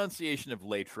 on the pronunciation of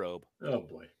Latrobe, Oh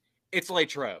boy, It's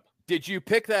Latrobe. did you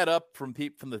pick that up from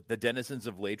the denizens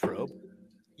of Latrobe?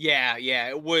 Yeah,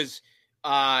 it was.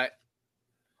 There's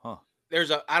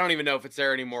I don't even know if it's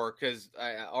there anymore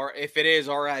or if it is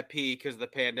RIP because of the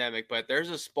pandemic. But there's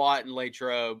a spot in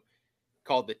Latrobe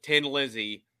called the Tin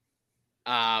Lizzie.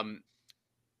 I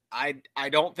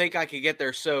don't think I could get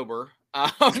there sober.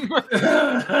 I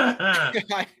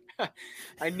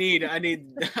need.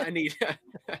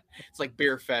 It's like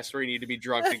Beer Fest where you need to be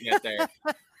drunk to get there.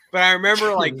 But I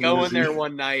remember like going there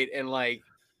one night and like,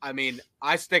 I mean,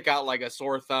 I stick out like a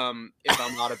sore thumb if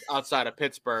I'm outside of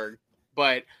Pittsburgh.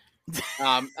 But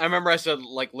I remember I said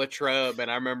like Latrobe,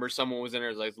 and I remember someone was in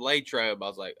there like Latrobe. I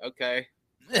was like, okay.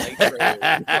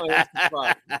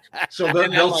 So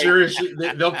they'll seriously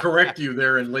they'll correct you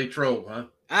there in Latrobe, huh?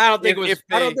 I don't think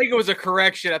it was a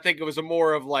correction. I think it was a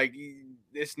more of like,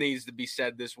 this needs to be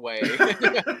said this way.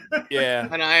 Yeah,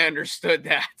 and I understood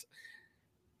that.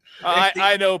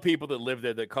 I know people that live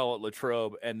there that call it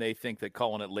Latrobe, and they think that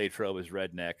calling it Latrobe is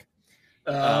redneck.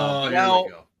 Oh, here we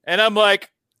go. And I'm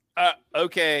like,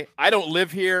 okay, I don't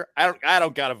live here. I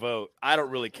don't got to vote. I don't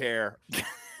really care.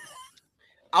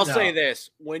 I'll say this: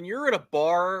 when you're at a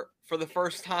bar for the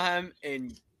first time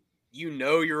and you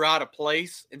know you're out of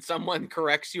place, and someone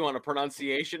corrects you on a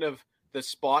pronunciation of the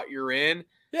spot you're in,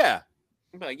 yeah.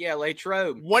 I'm like, yeah,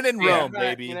 Latrobe. When in Rome,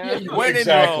 baby. You know? When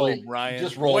exactly. in Rome, Ryan.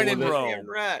 Just roll when with in it. Rome.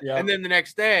 Right. Yeah. And then the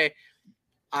next day,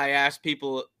 I asked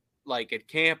people like at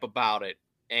camp about it,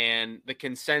 and the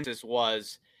consensus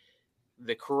was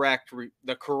the correct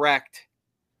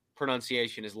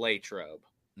pronunciation is Latrobe.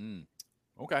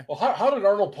 Okay. Well, how did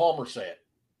Arnold Palmer say it?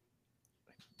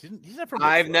 He's not from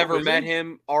I've Latrobe, never is met he?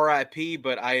 him, R.I.P.,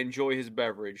 but I enjoy his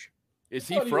beverage. Is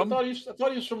he I from? thought he was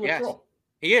from Yes. Latrobe.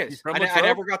 He is. He's from I Latrobe?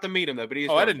 never got to meet him though, but he's.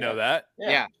 I didn't know that.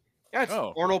 Yeah. It's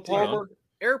Oh, Arnold right on. Palmer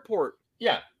Airport.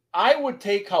 Yeah, I would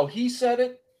take how he said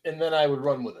it, and then I would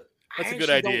run with it. That's I a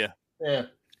good actually idea. Yeah,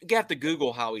 You have to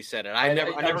Google how he said it. I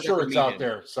never I'm got sure to it's meet out him.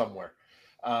 there somewhere.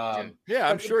 Yeah,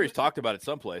 I'm sure he's talked about it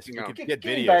someplace. You know. We could get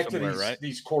Getting video back somewhere, to right?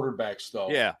 these quarterbacks, though.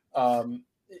 Yeah.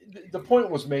 The point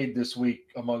was made this week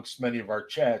amongst many of our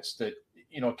chats that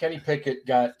Kenny Pickett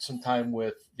got some time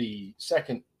with the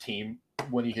second team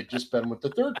when he had just been with the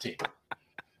third team,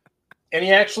 and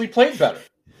he actually played better.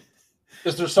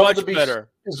 Is there something to be better.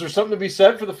 Is there something to be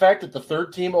said for the fact that the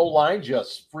third team O-line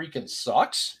just freaking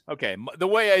sucks? Okay, the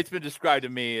way it's been described to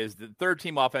me is the third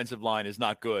team offensive line is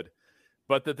not good,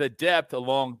 but that the depth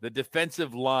along the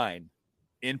defensive line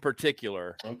in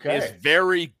particular is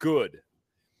very good.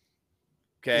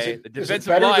 Okay, the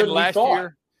defensive line last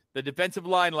year, the defensive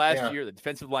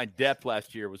line depth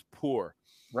last year was poor.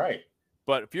 Right.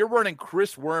 But if you're running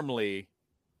Chris Wormley,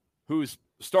 who's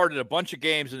started a bunch of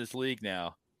games in this league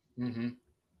now,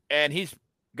 and he's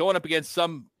going up against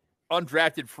some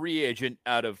undrafted free agent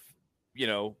out of,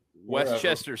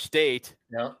 Westchester State,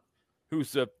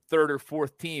 who's a third or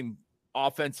fourth team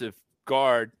offensive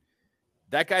guard,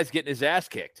 that guy's getting his ass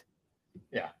kicked.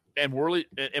 Yeah. And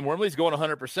Wormley's going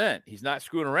 100%. He's not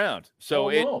screwing around. So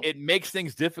it makes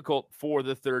things difficult for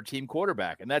the third team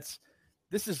quarterback. And this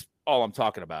is all I'm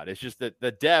talking about. It's just that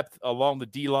the depth along the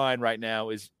D line right now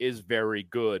is very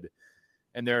good.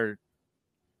 And they're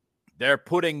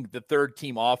putting the third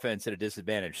team offense at a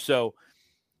disadvantage. So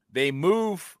they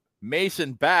move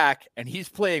Mason back and he's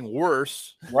playing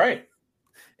worse. Right.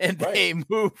 And they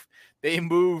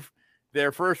move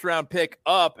their first round pick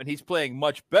up and he's playing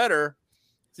much better.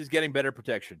 He's getting better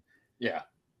protection. Yeah.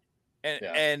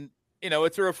 And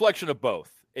it's a reflection of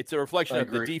both. It's a reflection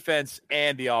of the defense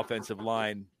and the offensive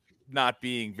line not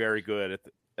being very good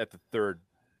at the third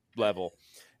level.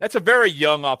 That's a very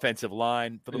young offensive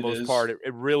line for the most part.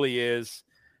 It really is.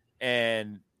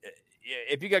 And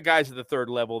if you got guys at the third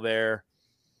level there,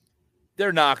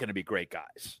 they're not going to be great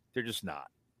guys. They're just not.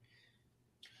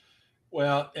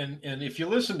 Well, and if you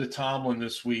listen to Tomlin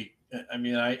this week, I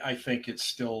mean, I think it's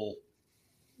still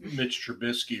Mitch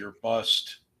Trubisky or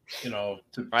bust, to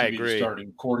be the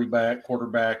starting quarterback.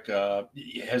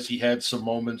 Has he had some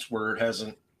moments where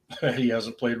he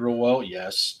hasn't played real well?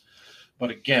 Yes.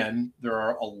 But again, there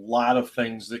are a lot of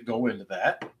things that go into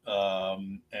that.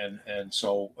 And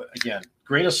so, again,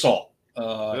 grain of salt.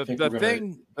 I think The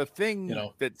we're thing you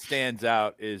know. that stands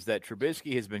out is that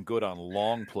Trubisky has been good on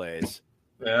long plays,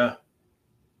 yeah,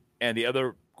 and the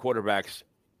other quarterbacks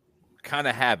kind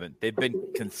of haven't. They've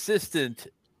been consistent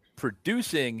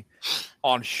producing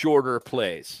on shorter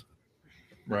plays,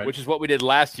 right. which is what we did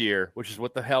last year, which is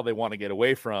what the hell they want to get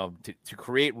away from to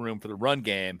create room for the run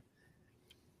game,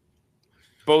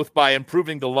 both by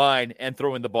improving the line and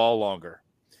throwing the ball longer.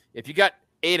 If you got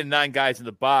 8 and 9 guys in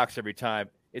the box every time,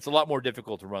 it's a lot more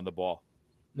difficult to run the ball.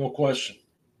 No question.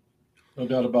 No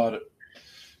doubt about it.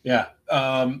 Yeah.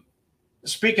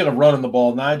 Speaking of running the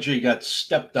ball, Najee got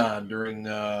stepped on during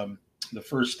the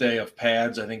first day of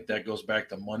pads. I think that goes back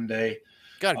to Monday.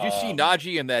 God, did you see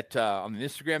Najee in that on the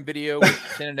Instagram video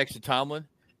standing next to Tomlin?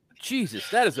 Jesus,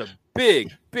 that is a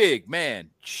big, big man.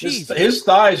 Jesus, his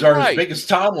thighs are as big as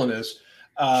Tomlin is.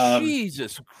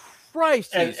 Jesus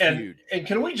Christ, he's huge. And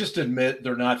can we just admit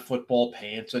they're not football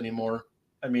pants anymore?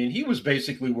 I mean, he was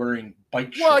basically wearing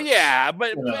bike shorts. Well, yeah,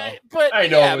 but I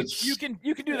know yeah, it's, you can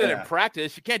do that in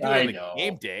practice. You can't do it on the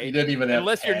game day. He didn't even have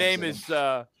unless your name is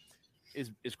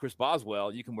Chris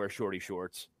Boswell. You can wear shorty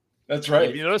shorts. That's right.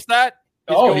 Have you noticed that?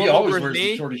 He always wears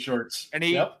the shorty shorts, and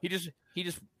he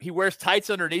wears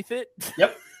tights underneath it.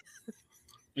 Yep.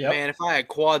 Man, if I had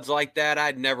quads like that,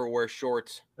 I'd never wear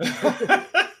shorts.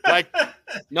 like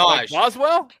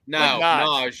Boswell? No,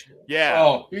 Naj. Yeah.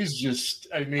 Oh, he's just.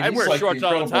 I mean, I'd wear shorts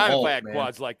all the time Hulk, if I had man.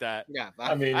 quads like that. Yeah,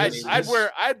 I mean,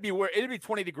 it'd be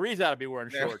 20 degrees out. I'd be wearing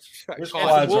shorts. His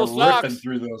quads are ripping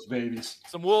through those babies.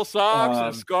 Some wool socks and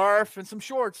a scarf and some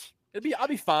shorts. I'll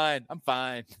be fine. I'm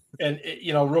fine. And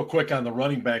real quick on the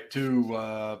running back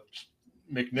too.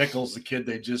 McNichols, the kid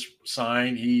they just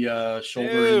signed, he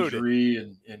shoulder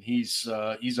injury, and he's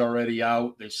already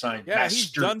out. They signed Master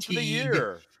he's done Teague. For the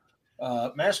year.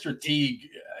 Master Teague,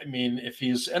 I mean, if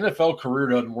his NFL career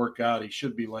doesn't work out, he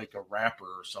should be like a rapper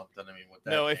or something. I mean, with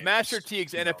that. No, if Master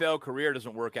Teague's NFL career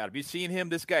doesn't work out, have you seen him?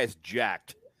 This guy is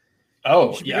jacked.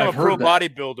 Oh, yeah, I've heard that.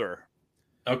 Bodybuilder.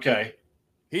 Okay.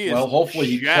 He is. Well,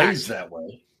 hopefully jacked. He plays that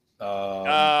way.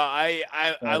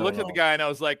 I looked at the guy and I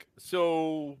was like,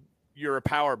 so you're a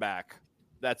power back.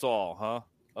 That's all, huh?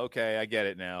 Okay, I get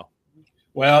it now.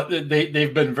 Well,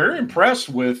 they've been very impressed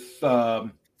with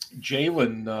Jalen.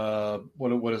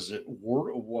 What is it?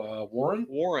 Warren.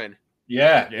 Warren.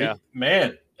 Yeah.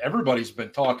 Man, everybody's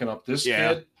been talking up this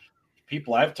kid.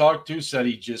 People I've talked to said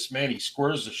he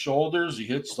squares the shoulders. He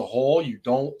hits the hole. You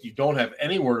don't have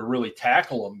anywhere to really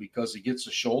tackle him because he gets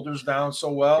the shoulders down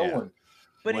so well. Yeah.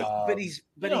 And he's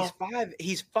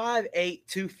 5'8",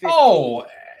 250. Oh,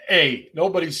 hey,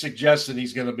 nobody's suggesting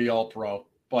he's going to be all pro,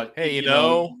 but hey,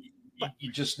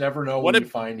 you just never know when you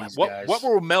find these guys. What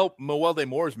were Mewelde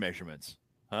Moore's measurements?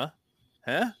 Huh?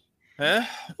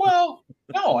 Well,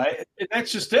 no,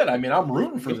 that's just it. I mean, I'm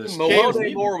rooting for this.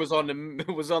 Mewelde Moore was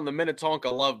on the Minnetonka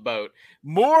Love Boat.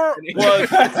 Moore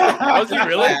was he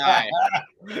really?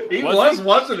 He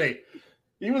wasn't he?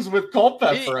 He was with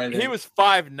Culpepper. He was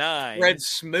 5'9". Red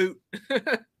Smoot.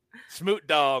 Smoot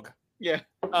dog. Yeah.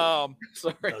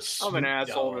 Sorry, I'm an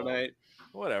asshole tonight.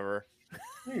 Whatever.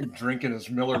 You're drinking his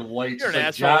Miller Lite. You're an like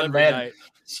asshole John every Madden. night.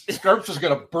 Scarps is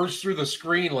going to burst through the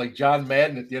screen like John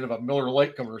Madden at the end of a Miller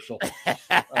Lite commercial.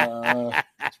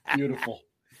 It's beautiful.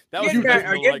 That was the best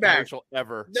Miller Lite commercial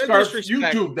ever. No Scarps,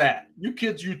 YouTube that. You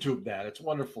kids YouTube that. It's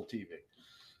wonderful TV.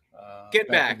 Get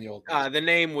back. The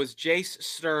name was Jace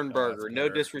Sternberger. No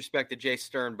disrespect to Jace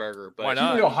Sternberger, but why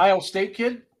not? You the Ohio State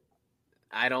kid?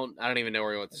 I don't even know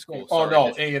where he went to school. Oh,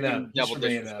 no, A&M. Double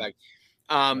disrespect.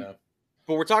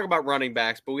 But we're talking about running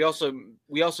backs, but we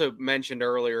also mentioned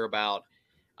earlier about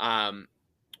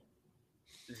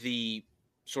the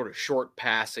sort of short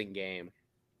passing game.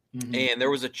 Mm-hmm. And there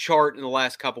was a chart in the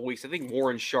last couple of weeks. I think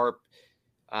Warren Sharp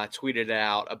tweeted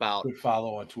out about good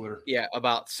follow on Twitter. Yeah,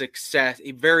 about success.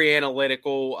 Very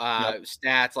analytical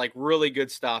stats, like really good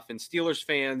stuff. And Steelers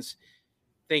fans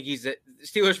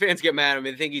get mad at him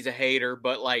and think he's a hater,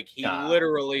 but like he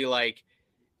literally like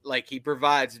he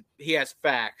has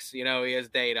facts, he has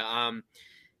data.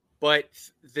 But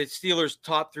the Steelers'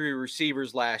 top 3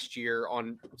 receivers last year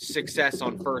on success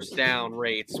on first down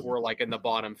rates were like in the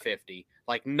bottom 50.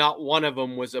 Like not one of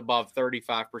them was above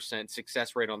 35%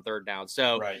 success rate on third down.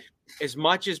 So as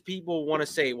much as people want to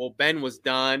say, well, Ben was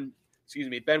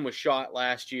shot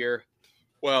last year.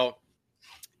 Well,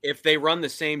 if they run the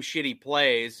same shitty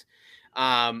plays, it's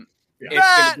going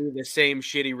to be the same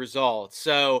shitty results.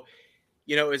 So,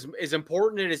 as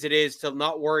important as it is to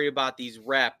not worry about these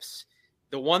reps,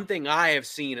 the one thing I have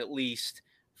seen, at least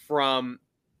from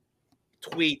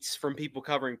tweets from people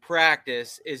covering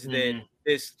practice, is that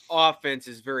this offense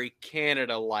is very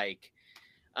Canada-like.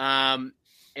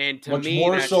 And to much me,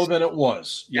 more so than it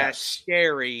was. That's Yes.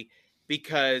 scary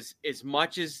because as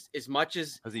much as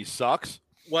he sucks.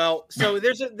 well, so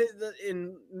there's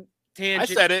in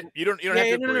tangent. I said it. You don't have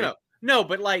to agree. No,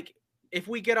 but like if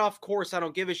we get off course, I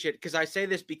don't give a shit because I say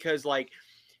this because like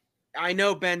I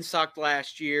know Ben sucked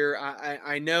last year.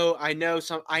 I know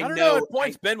some. I don't know at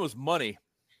points Ben was money.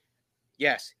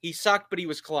 Yes, he sucked, but he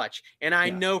was clutch, and I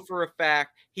know for a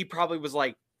fact he probably was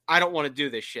like, I don't want to do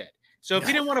this shit. So if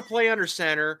he didn't want to play under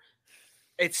center,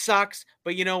 it sucks,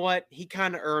 but you know what? He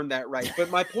kind of earned that right. But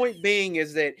my point being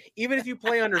is that even if you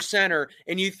play under center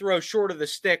and you throw short of the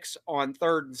sticks on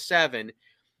 3rd and 7,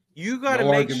 you got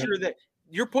to make sure that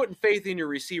you're putting faith in your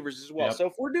receivers as well. Yep. So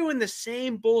if we're doing the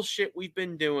same bullshit we've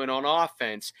been doing on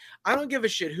offense, I don't give a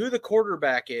shit who the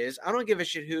quarterback is. I don't give a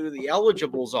shit who the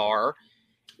eligibles are.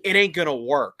 It ain't going to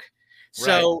work.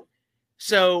 Right.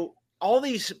 So all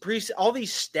these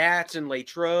stats and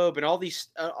Latrobe and all this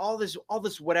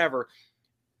whatever,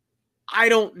 I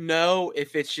don't know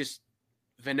if it's just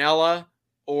vanilla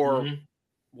or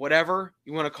whatever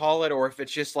you want to call it, or if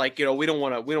it's just like, we don't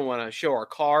want to show our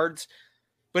cards.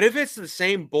 But if it's the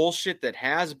same bullshit that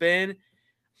has been,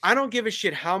 I don't give a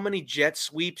shit how many jet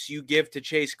sweeps you give to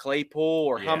Chase Claypool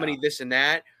or how many this and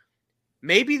that.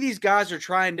 Maybe these guys are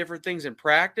trying different things in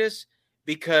practice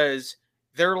because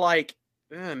they're like,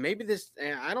 maybe this,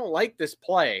 I don't like this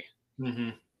play. Mm-hmm.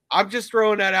 I'm just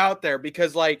throwing that out there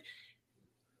because like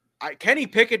Kenny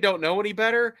Pickett don't know any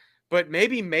better, but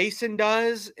maybe Mason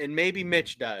does and maybe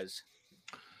Mitch does.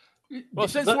 Well,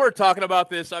 since we're talking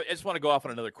about this, I just want to go off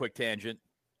on another quick tangent.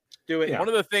 Do it. Yeah. One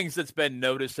of the things that's been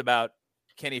noticed about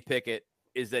Kenny Pickett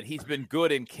is that he's been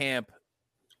good in camp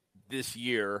this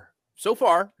year. So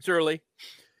far, it's early.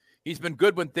 He's been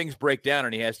good when things break down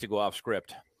and he has to go off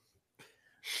script.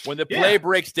 When the play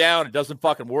breaks down, it doesn't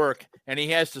fucking work, and he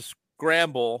has to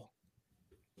scramble,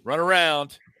 run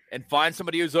around, and find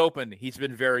somebody who's open. He's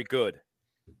been very good.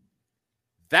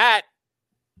 That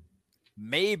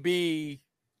may be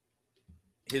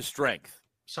his strength.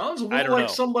 Sounds a little like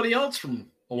somebody else from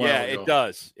a while ago. It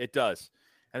does. It does.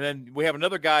 And then we have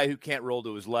another guy who can't roll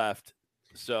to his left.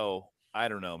 So I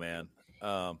don't know, man.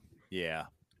 Yeah.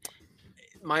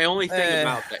 My only thing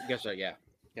about that,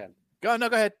 Go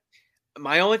ahead.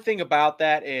 My only thing about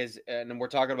that is, and we're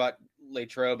talking about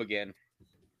Latrobe again,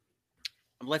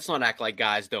 let's not act like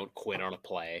guys don't quit on a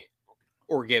play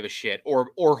or give a shit or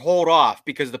hold off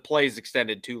because the play is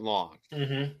extended too long.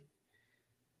 Mm-hmm.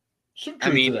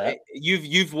 I mean,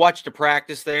 you've watched a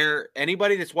practice there.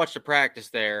 Anybody that's watched a practice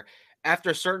there, after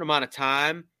a certain amount of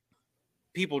time,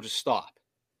 people just stop.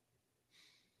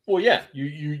 Well, yeah,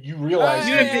 you realize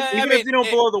even if they don't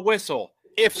blow the whistle.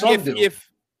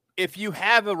 If you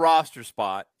have a roster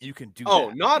spot, you can do that. Oh,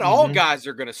 not all guys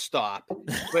are going to stop,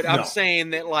 but I'm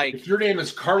saying that like if your name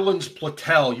is Carlins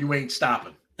Platel, you ain't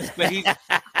stopping. But he's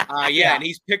and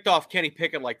he's picked off Kenny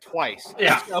Pickett like twice.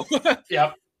 Yeah, so,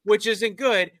 which isn't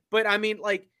good. But I mean,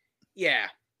 like,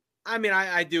 I mean,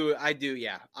 I do.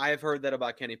 Yeah, I have heard that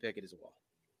about Kenny Pickett as well.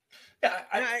 Yeah,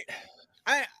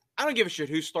 I don't give a shit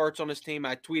who starts on this team.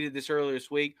 I tweeted this earlier this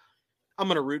week. I'm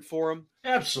going to root for him.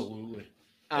 Absolutely.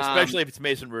 Especially if it's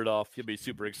Mason Rudolph. You'll be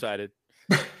super excited.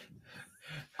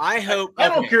 I hope. I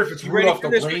don't care if it's Rudolph the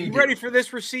reindeer. You ready for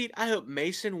this receipt? I hope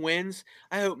Mason wins.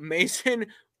 I hope Mason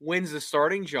wins the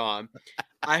starting job.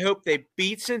 I hope they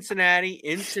beat Cincinnati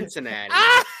in Cincinnati.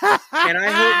 And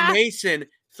I hope Mason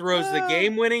throws the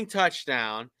game-winning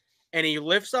touchdown and he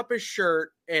lifts up his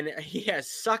shirt and he has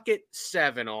 "Suck It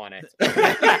 7" on it.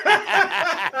 I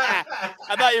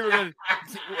thought you were going to.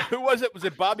 Who was it? Was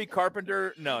it Bobby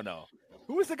Carpenter? No.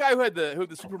 Who was the guy who had the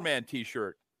Superman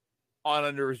T-shirt on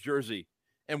under his jersey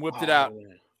and whipped it out?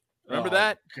 Remember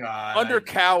that? God. Under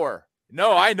Cower.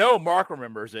 No, I know Mark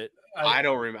remembers it. I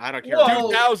don't remember. I don't care.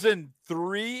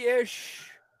 2003-ish.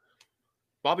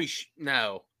 Bobby,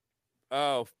 no.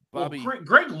 Oh, Bobby. Well,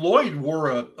 Greg Lloyd wore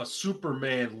a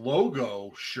Superman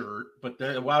logo shirt, but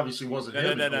that obviously wasn't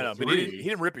him. No. But he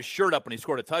didn't rip his shirt up when he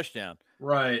scored a touchdown.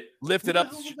 Right. Lifted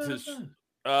up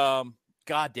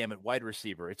God damn it, wide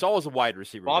receiver. It's always a wide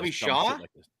receiver. Bobby Shaw?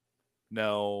 Like this.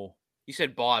 No. You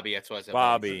said Bobby. That's what I said.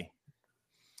 Bobby.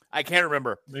 I can't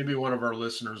remember. Maybe one of our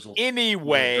listeners will.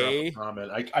 Anyway,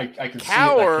 comment. I can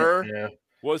Cower see it.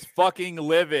 was fucking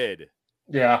livid.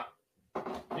 Yeah.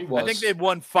 He was. I think they'd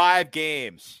won 5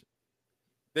 games.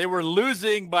 They were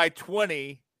losing by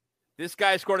 20. This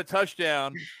guy scored a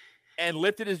touchdown and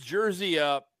lifted his jersey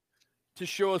up to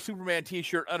show a Superman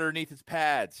T-shirt underneath his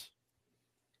pads.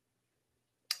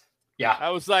 Yeah. I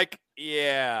was like,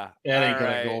 that ain't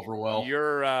going to go over well.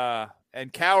 You're,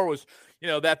 and Cower was,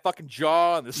 that fucking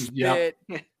jaw and the spit.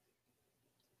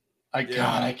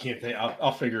 God, I can't think.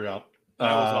 I'll figure it out.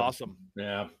 That was awesome.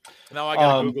 Yeah. Now I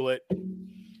gotta Google it.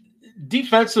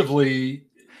 Defensively,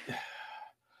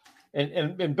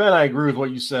 and Ben, I agree with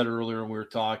what you said earlier when we were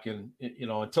talking. You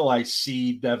know, until I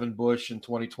see Devin Bush in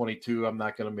 2022, I'm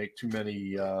not going to make too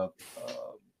many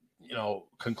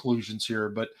conclusions here.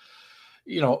 But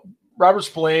Robert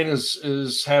Spillane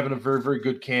is having a very, very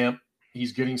good camp.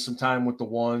 He's getting some time with the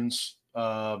ones.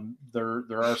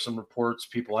 There are some reports,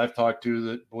 people I've talked to,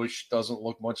 that Bush doesn't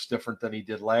look much different than he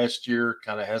did last year.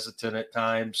 Kind of hesitant at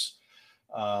times.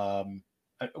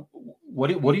 What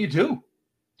do you do?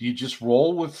 Do you just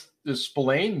roll with this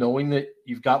Spillane, knowing that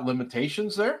you've got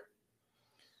limitations there?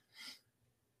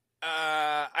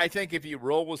 I think if you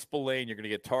roll with Spillane, you're going to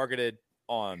get targeted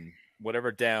on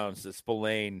whatever downs that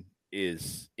Spillane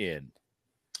is in.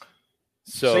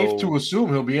 So safe to assume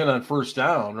he'll be in on first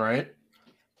down, right?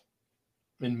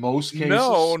 In most cases,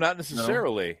 no, not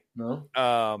necessarily.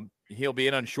 No. He'll be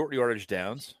in on short yardage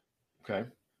downs. Okay,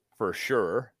 for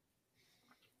sure.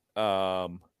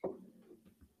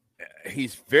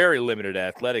 He's very limited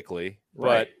athletically,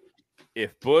 right. But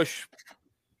if Bush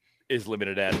is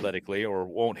limited athletically or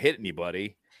won't hit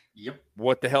anybody, yep.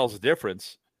 What the hell's the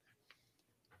difference?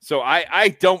 So I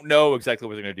don't know exactly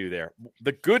what they're going to do there.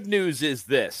 The good news is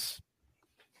this.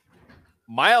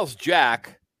 Myles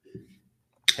Jack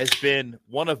has been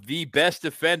one of the best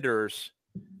defenders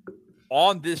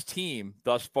on this team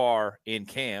thus far in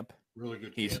camp. Really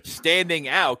good. He's camp. standing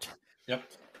out Yep.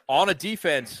 on a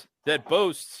defense that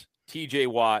boasts TJ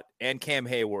Watt and Cam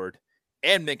Hayward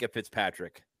and Minkah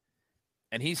Fitzpatrick.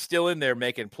 And he's still in there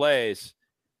making plays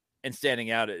and standing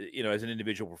out, as an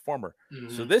individual performer.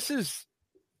 Mm-hmm. So this is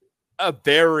a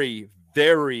very,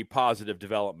 very positive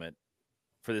development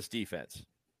for this defense.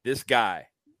 This guy.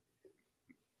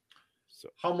 So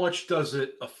how much does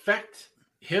it affect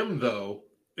him, though,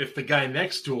 if the guy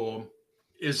next to him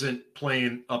isn't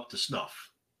playing up to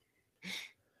snuff?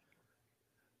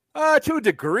 To a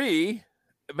degree,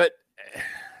 but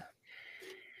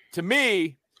to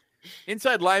me,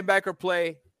 inside linebacker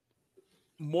play,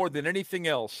 more than anything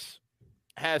else,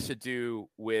 has to do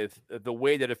with the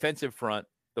way the defensive front,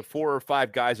 the 4 or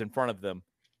 5 guys in front of them,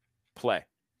 play.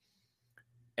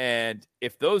 And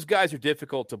if those guys are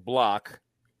difficult to block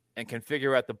and can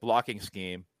figure out the blocking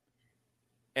scheme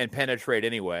and penetrate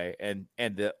anyway, and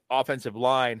the offensive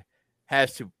line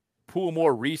has to pool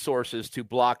more resources to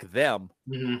block them,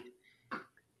 mm-hmm.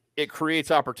 It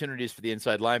creates opportunities for the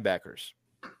inside linebackers.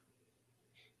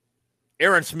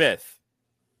 Aaron Smith,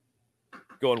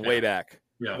 going way back,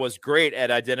 was great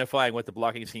at identifying what the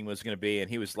blocking scheme was going to be, and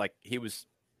he was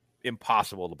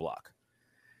impossible to block.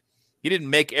 He didn't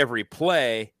make every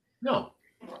play. No.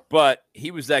 But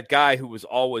he was that guy who was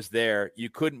always there. You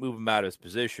couldn't move him out of his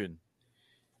position.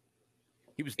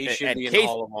 He should be in the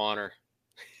Hall of Honor.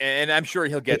 And I'm sure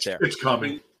he'll get there. It's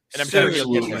coming. And I'm sure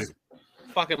he'll get there.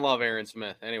 Fucking love Aaron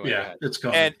Smith. Anyway, yeah, it's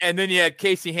coming. And then you had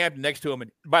Casey Hampton next to him.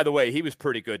 And by the way, he was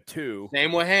pretty good too.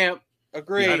 Same with Hamp.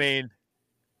 Agreed.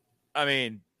 I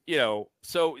mean,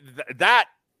 so that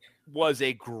was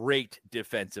a great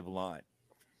defensive line.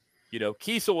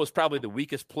 Kiesel was probably the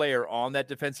weakest player on that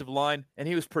defensive line, and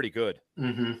he was pretty good.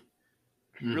 Mm-hmm.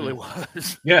 Mm-hmm. Really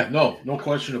was. Yeah, no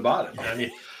question about it. I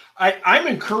mean, I'm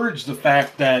encouraged the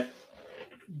fact that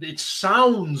it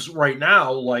sounds right now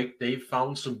like they've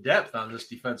found some depth on this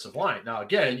defensive line. Now,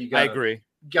 again, I agree.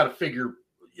 You got to figure,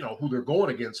 who they're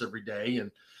going against every day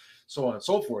and so on and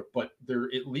so forth. But they're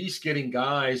at least getting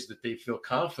guys that they feel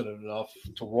confident enough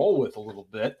to roll with a little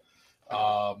bit.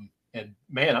 And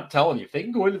man, I'm telling you, if they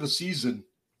can go into the season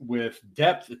with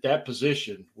depth at that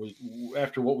position,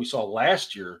 after what we saw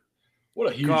last year, what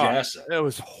a huge asset! That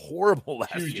was horrible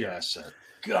last year. Huge asset.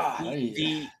 God,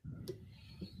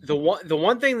 the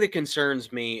one thing that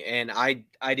concerns me, and I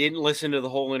didn't listen to the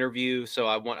whole interview, so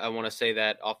I want to say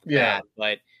that off the bat.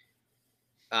 But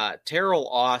Terrell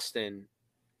Austin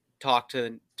talked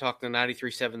to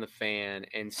 93.7 The Fan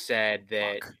and said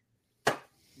that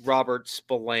Robert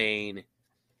Spillane.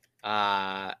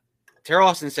 Terrell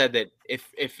Austin said that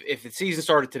if the season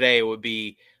started today, it would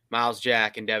be Myles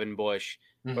Jack and Devin Bush,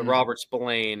 mm-hmm. but Robert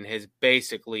Spillane has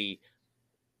basically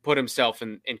put himself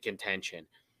in contention.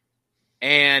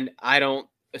 And I don't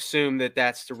assume that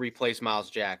that's to replace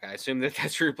Myles Jack. I assume that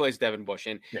that's to replace Devin Bush.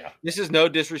 And this is no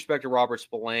disrespect to Robert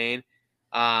Spillane.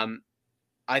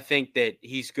 I think that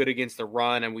he's good against the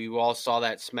run, and we all saw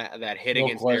that hit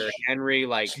against Derrick Henry.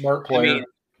 Smart player.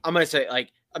 I'm going to say,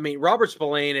 Robert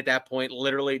Spillane at that point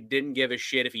literally didn't give a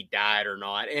shit if he died or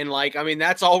not. And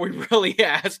that's all we really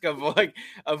ask of our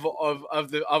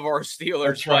Steelers.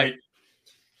 That's right.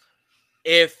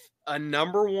 a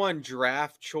number one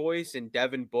draft choice in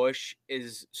Devin Bush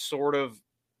is sort of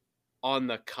on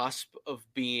the cusp of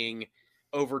being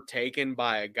overtaken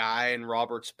by a guy in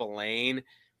Robert Spillane.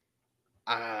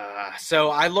 So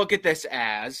I look at this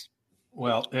as,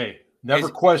 well, hey, never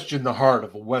question the heart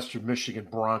of a Western Michigan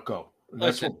Bronco. And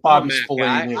that's listen, what Bobby I'm a Mac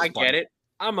Spillane guy. is. I get it.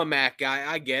 I'm a Mac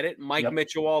guy. I get it. Mike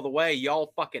Mitchell all the way.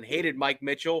 Y'all fucking hated Mike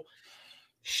Mitchell.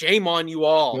 Shame on you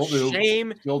all. Still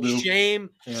do. Shame.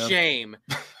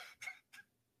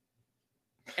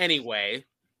 Anyway,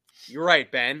 you're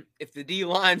right, Ben. If the D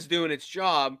line's doing its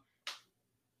job,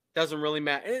 doesn't really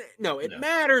matter. No, it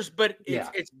matters, but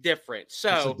it's different.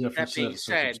 So that being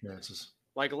said,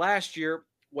 like last year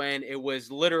when it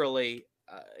was literally,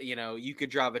 you could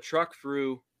drive a truck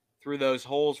through those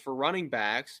holes for running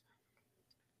backs.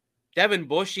 Devin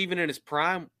Bush, even in his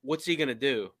prime, what's he gonna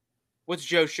do? What's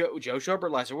Joe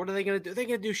Schobert last year? What are they gonna do? They're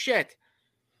gonna do shit.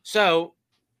 So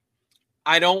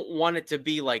I don't want it to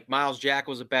be like Miles Jack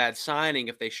was a bad signing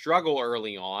if they struggle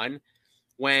early on,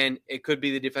 when it could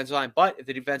be the defensive line. But if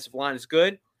the defensive line is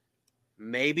good,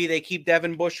 maybe they keep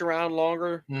Devin Bush around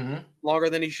longer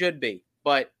than he should be.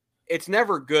 But it's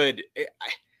never good.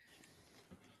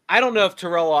 I don't know if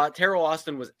Terrell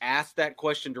Austin was asked that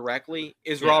question directly.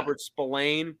 Is Robert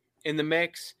Spillane in the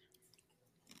mix?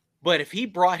 But if he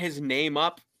brought his name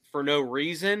up for no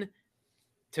reason,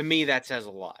 to me, that says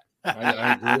a lot.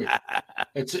 I agree.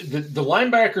 It's the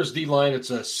linebackers D line. It's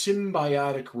a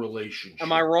symbiotic relationship.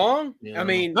 Am I wrong? You know? I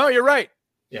mean, no, you're right.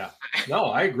 Yeah, no,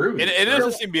 I agree with you. It is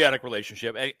a symbiotic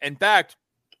relationship. In fact,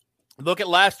 look at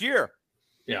last year.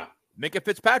 Yeah, Minkah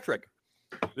Fitzpatrick,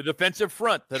 the defensive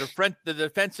front, the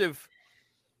defensive,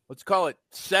 let's call it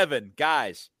 7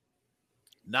 guys,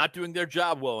 not doing their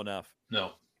job well enough.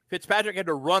 No, Fitzpatrick had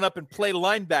to run up and play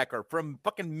linebacker from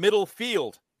fucking middle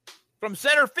field, from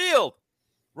center field.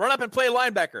 Run up and play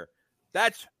linebacker.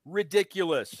 That's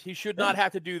ridiculous. He should not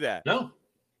have to do that. No.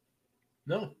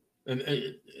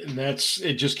 And that's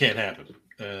it. Just can't happen.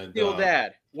 Steel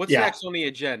Dad, what's next on the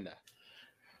agenda?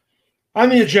 On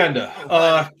the agenda,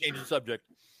 change the subject.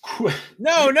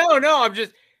 No. I'm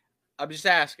just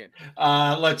asking.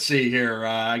 Let's see here.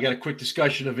 I got a quick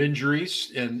discussion of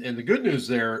injuries, and the good news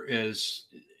there is,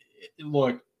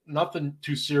 look, nothing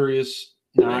too serious.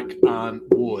 Knock on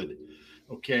wood.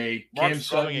 Okay, Cam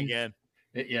Sutton again.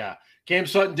 Yeah, Cam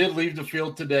Sutton did leave the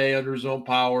field today under his own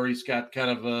power. He's got kind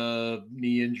of a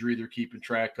knee injury they're keeping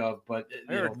track of, but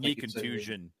I heard knee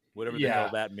contusion, whatever the hell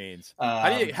that means. How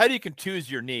do you contuse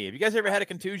your knee? Have you guys ever had a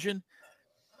contusion?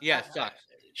 Yeah, it sucks.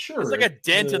 Sure, it's like a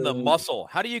dent in the muscle.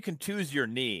 How do you contuze your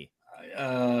knee?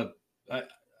 I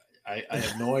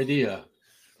have no idea.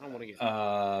 I don't want to get.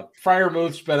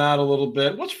 Freiermuth's been out a little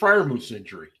bit. What's Freiermuth's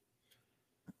injury?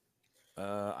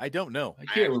 I don't know. I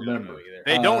can't remember.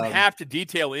 They don't have to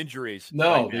detail injuries.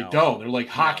 No, they don't. They're like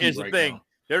hockey. Here's the thing. Now.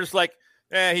 They're just like,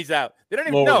 he's out. They don't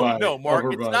even know. No, Mark.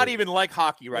 It's body. not even like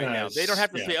hockey right now. They don't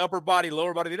have to say upper body,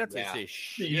 lower body. They don't have to say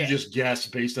shit. You just guess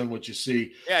based on what you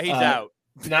see. Yeah, he's out.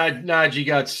 Najee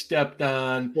got stepped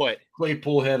on. What?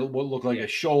 Claypool had what looked like a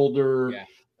shoulder.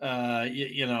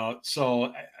 Yeah.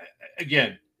 So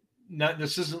again,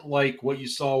 this isn't like what you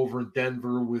saw over in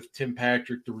Denver with Tim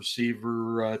Patrick, the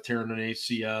receiver, tearing an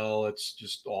ACL. It's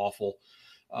just awful.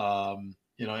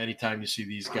 Anytime you see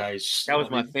these guys. That was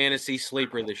my fantasy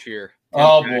sleeper this year.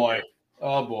 Oh boy.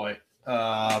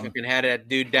 Fucking had that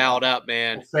dude dialed up,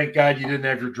 man. Well, thank God you didn't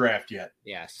have your draft yet.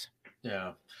 Yes.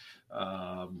 Yeah.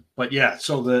 But yeah,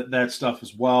 so that stuff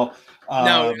as well.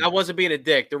 No, I wasn't being a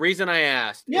dick. The reason I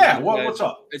asked. What's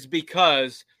up? Is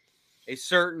because a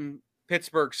certain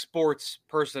Pittsburgh sports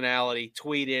personality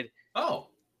tweeted,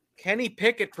 Kenny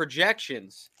Pickett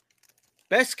projections.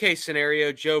 Best case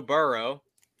scenario, Joe Burrow.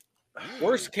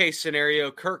 Worst case scenario,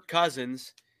 Kirk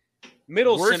Cousins.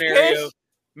 Middle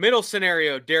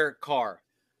scenario, Derek Carr.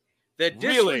 The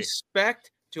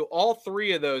disrespect to all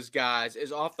 3 of those guys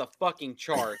is off the fucking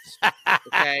charts.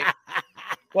 Okay?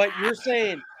 But you're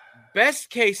saying best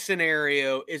case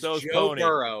scenario is Joe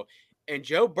Burrow. And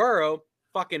Joe Burrow,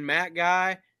 fucking Matt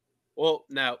guy. Well,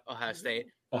 no, Ohio State.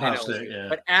 Yeah.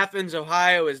 But Athens,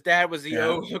 Ohio, his dad was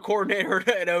the coordinator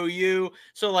at OU.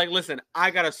 So, listen, I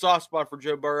got a soft spot for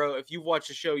Joe Burrow. If you've watched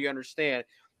the show, you understand.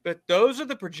 But those are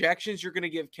the projections you're going to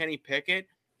give Kenny Pickett.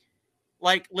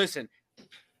 Listen,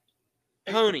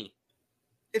 Pony.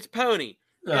 It's Pony.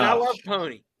 And I love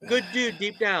Pony. Good dude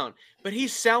deep down. But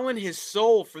he's selling his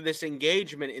soul for this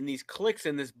engagement in these clicks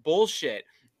and this bullshit.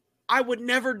 I would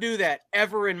never do that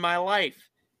ever in my life.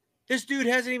 This dude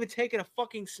hasn't even taken a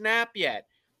fucking snap yet.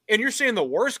 And you're saying the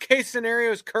worst case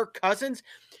scenario is Kirk Cousins?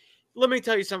 Let me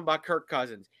tell you something about Kirk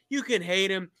Cousins. You can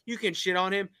hate him. You can shit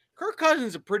on him. Kirk Cousins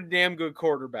is a pretty damn good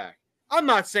quarterback. I'm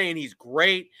not saying he's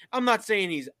great. I'm not saying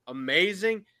he's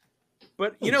amazing.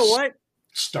 But you know what?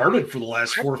 Started for the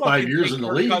last 4 or 5 years in the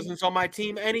Kirk league. Cousins on my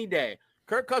team any day.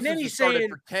 Kirk Cousins has started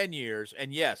for 10 years,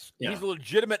 and yes, he's a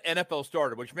legitimate NFL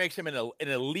starter, which makes him an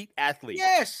elite athlete.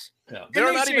 Yes. Yeah. There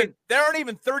aren't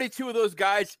even 32 of those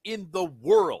guys in the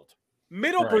world.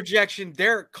 Middle projection,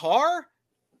 Derek Carr.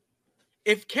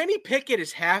 If Kenny Pickett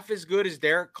is half as good as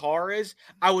Derek Carr is,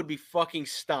 I would be fucking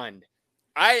stunned.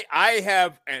 I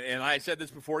have, and I said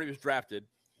this before he was drafted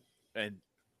and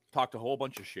talked a whole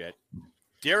bunch of shit.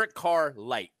 Derek Carr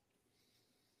light.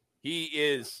 He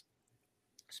is.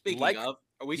 Speaking of,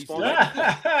 are we sponsored?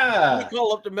 Yeah. We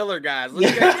call up the Miller guys.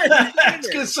 Let's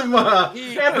get some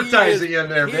advertising in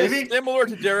there, baby. He is similar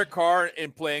to Derek Carr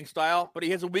in playing style, but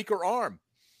he has a weaker arm.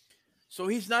 So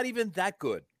he's not even that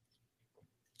good.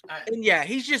 And yeah,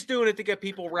 he's just doing it to get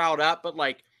people riled up, but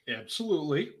like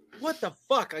absolutely. What the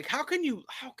fuck? Like how can you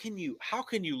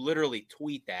literally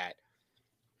tweet that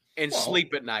and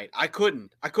sleep at night? I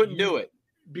couldn't do it.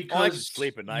 Because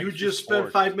sleep at night. You just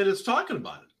spent 5 minutes talking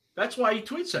about it. That's why he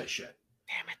tweets that shit.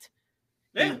 Damn it.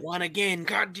 Yeah. He won again.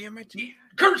 God damn it.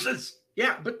 Curses.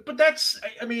 Yeah, but that's,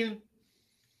 I mean,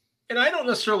 and I don't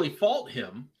necessarily fault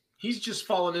him. He's just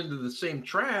fallen into the same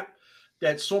trap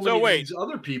that so many of these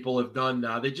other people have done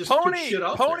now. They just put shit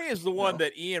out Pony there, is the one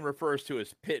that Ian refers to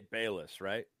as Pitt Bayless,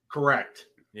 right? Correct.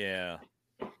 Yeah.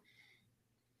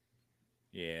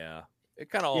 Yeah.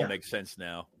 It kind of all makes sense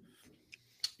now.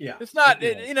 Yeah. It's not,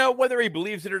 whether he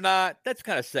believes it or not, that's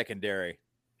kind of secondary.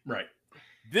 Right.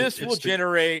 This will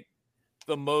generate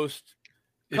the most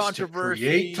controversy.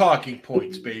 Create talking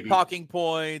points, baby. Talking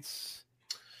points,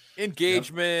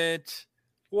 engagement,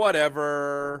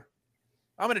 whatever.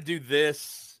 I'm going to do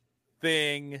this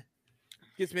thing.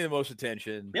 Gets me the most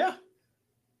attention. Yeah.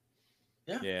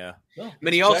 Yeah. No, I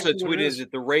mean, he also tweeted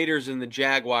that the Raiders and the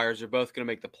Jaguars are both going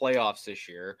to make the playoffs this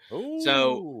year. Ooh.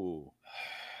 So.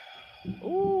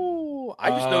 Ooh. I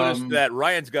just noticed that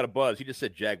Ryan's got a buzz. He just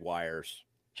said Jaguars.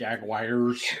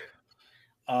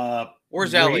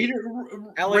 Where's Ellie?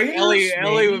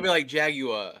 Ellie would be like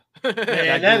Jaguar. Man,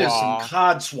 that is some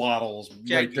codswaddles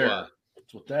right there.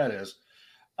 That's what that is.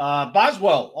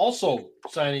 Boswell also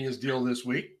signing his deal this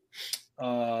week.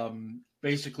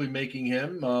 Basically making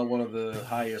him one of the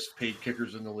highest paid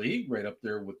kickers in the league, right up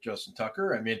there with Justin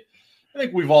Tucker. I mean, I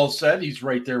think we've all said he's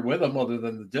right there with him other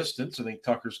than the distance. I think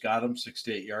Tucker's got him 6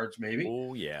 to 8 yards maybe.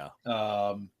 Oh, yeah.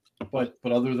 But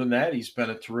other than that, he's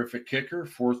been a terrific kicker,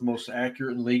 4th most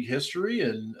accurate in league history,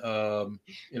 and a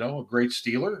great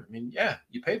stealer. I mean, yeah,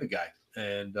 you pay the guy,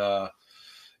 and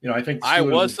I think I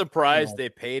was surprised they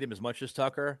paid him as much as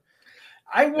Tucker.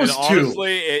 I was too.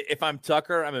 Honestly, if I'm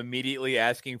Tucker, I'm immediately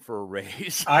asking for a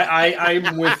raise.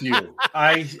 I'm with you.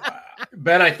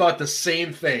 Ben, I thought the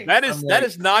same thing. That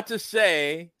is not to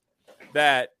say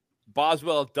that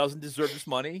Boswell doesn't deserve this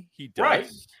money. He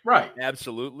does, right,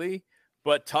 absolutely.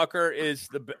 But Tucker is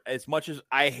as much as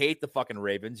I hate the fucking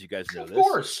Ravens, you guys know this. Of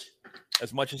course.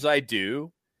 As much as I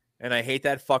do, and I hate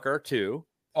that fucker too.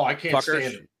 Oh, I can't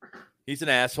stand him. He's an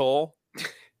asshole.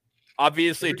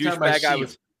 Obviously a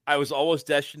douchebag I was always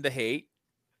destined to hate.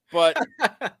 But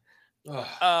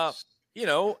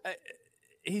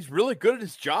he's really good at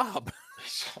his job.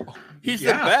 He's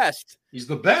the best. He's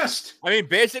the best. I mean,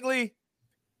 basically,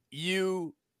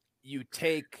 you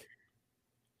take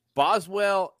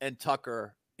Boswell and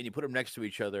Tucker, and you put them next to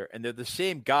each other, and they're the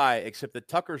same guy, except that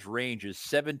Tucker's range is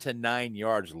 7 to 9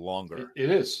 yards longer. It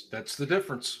is. That's the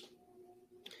difference.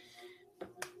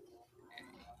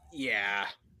 Yeah.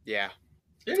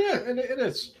 It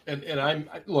is. And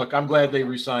I'm glad they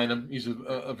re-signed him. He's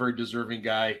a very deserving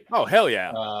guy. Oh, hell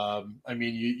yeah. I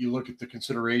mean, you look at the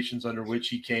considerations under which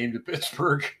he came to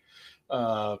Pittsburgh.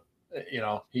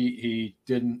 He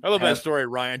didn't. I love that story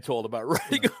Ryan told about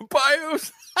writing up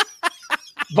bios.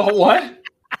 About what?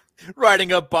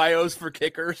 Writing up bios for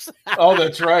kickers. Oh,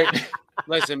 that's right.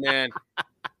 Listen, man.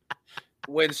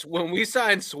 When we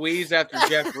signed Sweeze after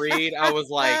Jeff Reed, I was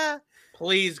like,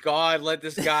 please, God, let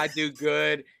this guy do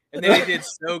good. And then he did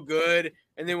so good.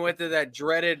 And then went to that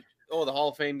dreaded the Hall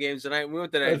of Fame games tonight. We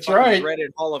went to that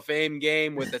dreaded Hall of Fame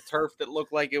game with the turf that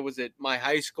looked like it was at my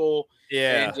high school.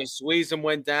 Yeah. And just Sweeze him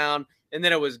went down. And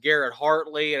then it was Garrett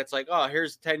Hartley. And it's like, oh,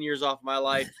 here's 10 years off my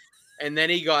life. And then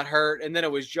he got hurt. And then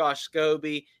it was Josh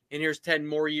Scobie. And here's 10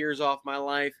 more years off my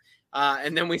life.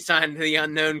 And then we signed the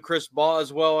unknown Chris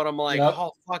Boswell. And I'm like,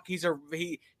 oh, fuck, he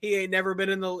ain't never been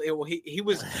in the he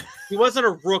wasn't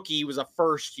a rookie. He was a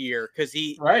first year because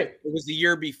it was the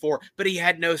year before. But he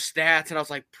had no stats. And I was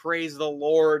like, praise the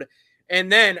Lord. And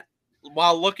then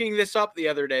while looking this up the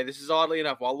other day, this is oddly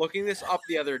enough,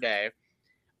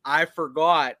 I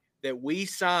forgot that we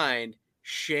signed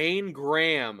Shane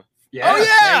Graham. Yeah. Oh,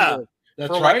 yeah. That's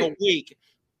for right. like a week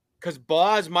because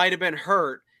Boz might have been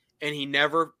hurt, and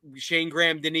Shane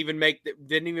Graham didn't even make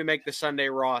the Sunday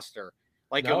roster.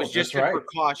 Like it No, was just that's a right.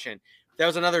 precaution. That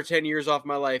was another 10 years off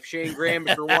my life. Shane Graham,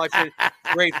 if you're watching,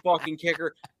 great fucking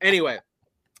kicker. Anyway,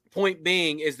 point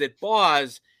being is that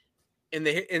Boz in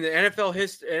the NFL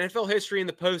history in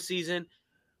the postseason,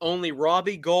 only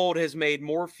Robbie Gould has made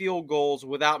more field goals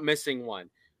without missing one.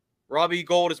 Robbie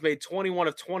Gould has made 21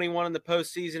 of 21 in the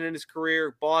postseason in his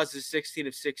career. Boz is 16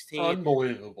 of 16.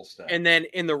 Unbelievable stuff. And then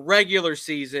in the regular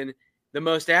season, the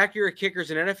most accurate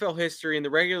kickers in NFL history in the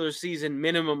regular season,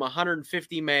 minimum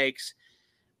 150 makes.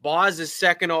 Boz is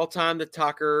second all time to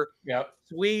Tucker. Yep.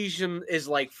 Sweesham is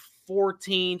like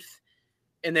 14th.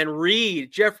 And then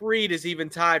Jeff Reed is even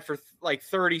tied for like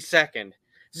 32nd.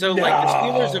 So like the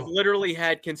Steelers have literally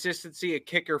had consistency at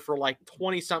kicker for like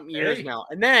 20-something years now.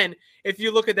 And then if you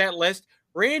look at that list,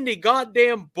 Randy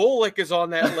goddamn Bullock is on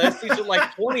that list. He's at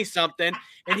like 20-something,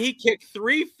 and he kicked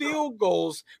 3 field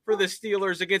goals for the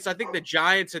Steelers against, I think, the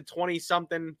Giants in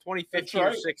 20-something, 2015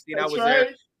 or 16. I was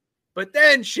there. But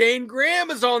then Shane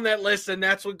Graham is on that list, and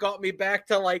that's what got me back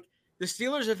to like the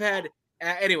Steelers have had.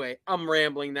 Anyway, I'm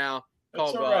rambling now.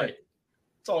 That's all right.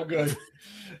 It's all good.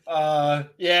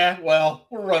 Yeah, well,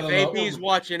 we're running. If AB's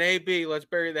watching, AB, let's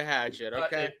bury the hatchet,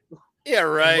 okay? Yeah,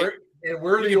 right. And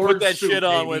we're you put that shit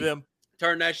on with him.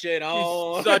 Turn that shit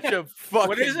on. He's such a fucking.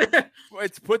 What is it?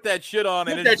 It's put that shit on.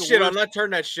 Put that shit on. Not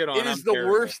turn that shit on. It is the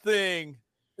worst thing.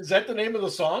 Is that the name of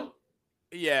the song?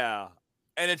 Yeah,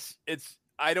 and it's.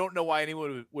 I don't know why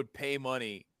anyone would pay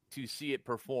money to see it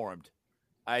performed.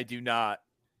 I do not.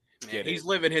 Man, he's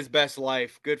living his best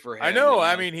life. Good for him. I know. Man.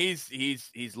 I mean,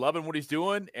 he's loving what he's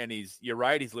doing, and you're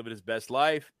right. He's living his best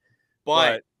life,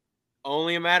 but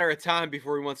only a matter of time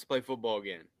before he wants to play football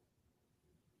again,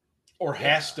 or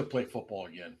has to play football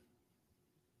again.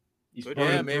 He's But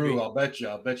burning maybe. through. I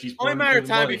bet he's only a burning matter of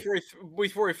through time money.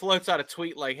 before he floats out a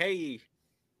tweet like, "Hey,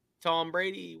 Tom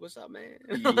Brady, what's up, man?"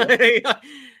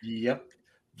 Yep.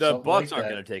 The Something Bucks like aren't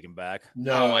that. going to take him back.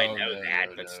 No, I know that,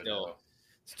 but still.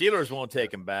 Steelers won't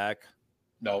take him back.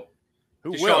 No.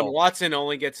 Who Deshaun will? Watson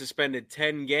only gets suspended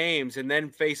 10 games and then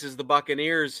faces the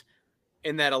Buccaneers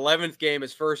in that 11th game,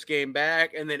 his first game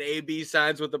back, and then AB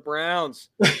signs with the Browns.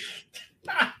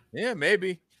 Yeah,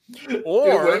 maybe.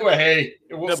 Or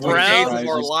The Browns of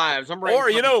our lives. I'm Or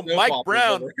writing fucking Mike soap Brown.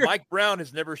 operas over here. Mike Brown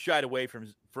has never shied away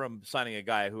from signing a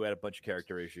guy who had a bunch of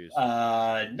character issues.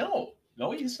 No,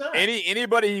 he's not.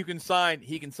 Anybody he can sign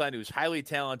who's highly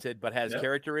talented but has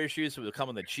character issues who will come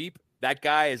on the cheap. That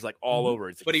guy is like all over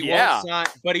it. But he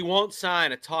won't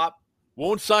sign a top.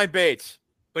 Won't sign Bates.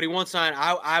 But he won't sign.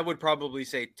 I would probably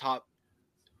say top.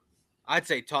 I'd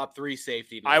say top 3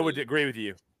 safety. in the I would league. agree with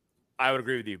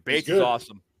you. Bates is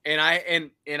awesome. And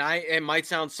it might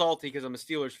sound salty because I'm a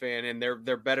Steelers fan and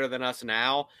they're better than us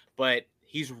now, but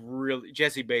he's really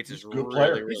Jesse Bates is good really,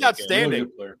 player. really He's outstanding. Really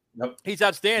good player. Yep. He's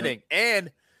outstanding. And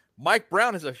Mike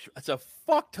Brown has a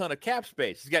fuck ton of cap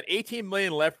space. He's got 18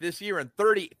 million left this year and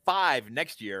 35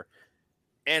 next year,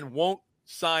 and won't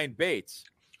sign Bates.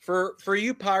 For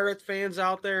you Pirates fans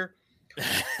out there,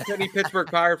 any Pittsburgh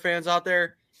Pirate fans out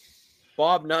there,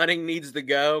 Bob Nutting needs to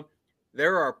go.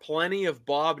 There are plenty of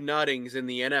Bob Nuttings in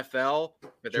the NFL,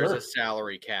 but there's a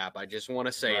salary cap. I just want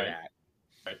to say that.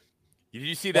 Did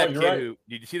you see that kid right. who?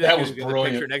 Did you see that? That kid was who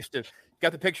brilliant.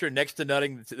 got the picture next to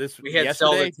Nutting this We had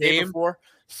sell yesterday, the day team. before.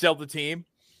 Sell the team.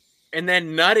 And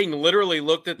then Nutting literally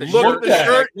looked at the Looked shirt, at the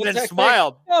shirt What's and then that thing?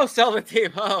 smiled. Oh, sell the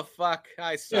team. Oh, fuck.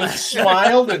 I And suck.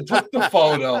 smiled and took the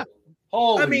photo.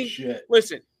 Holy shit.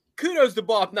 Listen, kudos to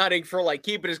Bob Nutting for like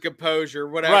keeping his composure,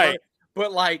 whatever. Right.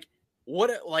 But like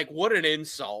what an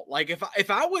insult. Like if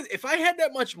I had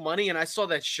that much money and I saw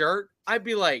that shirt, I'd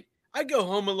be like, I'd go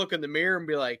home and look in the mirror and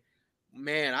be like,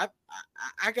 man,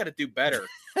 I got to do better.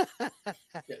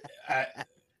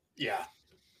 Yeah.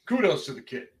 Kudos to the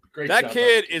kid. Great That job.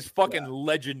 kid is fucking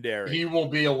legendary. He will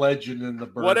be a legend in the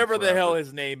bird Whatever the forever. hell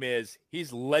his name is,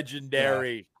 he's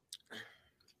legendary.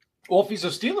 Well, if he's a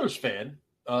Steelers fan,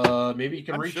 maybe he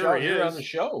can I'm reach sure out he here is. on the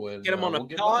show and Get him on a we'll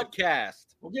get him on. podcast.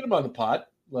 We'll get him on the pod.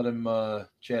 Let him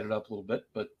chat it up a little bit.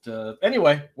 But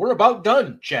anyway, we're about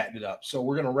done chatting it up. So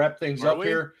we're going to wrap things Are up we?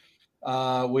 here.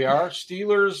 We are.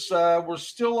 Steelers, we're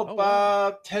still wow.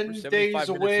 about 10 We're 75 days minutes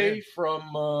away in.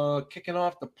 from kicking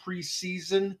off the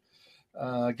preseason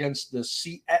against the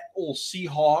Seattle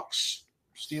Seahawks.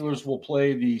 Steelers will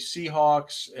play the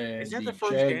Seahawks and Is that the the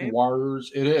first game?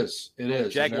 Jaguars. It is. It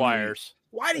is. Jaguars.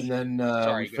 Why do And you then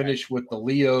Sorry, we go finish with the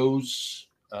Leos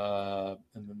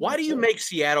Why do you make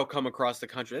Seattle come across the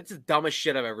country? That's the dumbest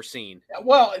shit I've ever seen.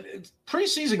 Well, it's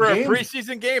preseason For game. a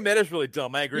preseason game, that is really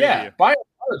dumb. I agree Yeah, with you. by and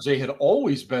large, they had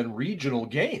always been regional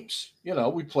games. You know,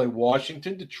 we play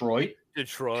Washington, Detroit,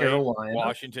 Carolina,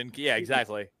 Washington. Yeah,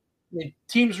 exactly. I mean,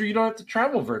 teams where you don't have to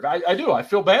travel very. I do. I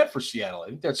feel bad for Seattle. I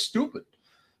think that's stupid.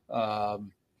 Put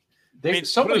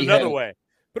it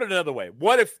another way.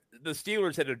 What if the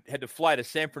Steelers had to fly to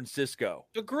San Francisco?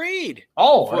 Agreed.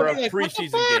 Oh, for a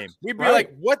preseason game, we'd be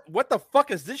like, "What the fuck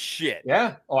is this shit?"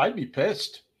 Yeah. Oh, I'd be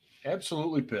pissed.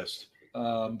 Absolutely pissed.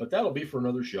 But that'll be for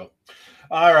another show.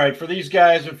 All right. For these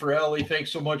guys and for Ellie, thanks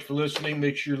so much for listening.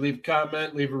 Make sure you leave a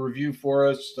comment, leave a review for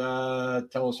us.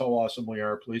 Tell us how awesome we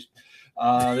are, please.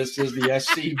 This is the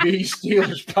SCB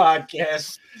Steelers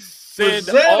podcast. Send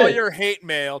all your hate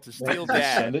mail to Steel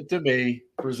Dad. Send it to me.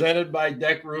 Presented by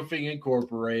Deck Roofing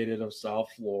Incorporated of South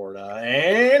Florida.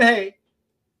 And hey,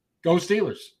 go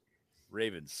Steelers.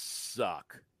 Ravens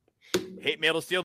suck. Hate mail to Steel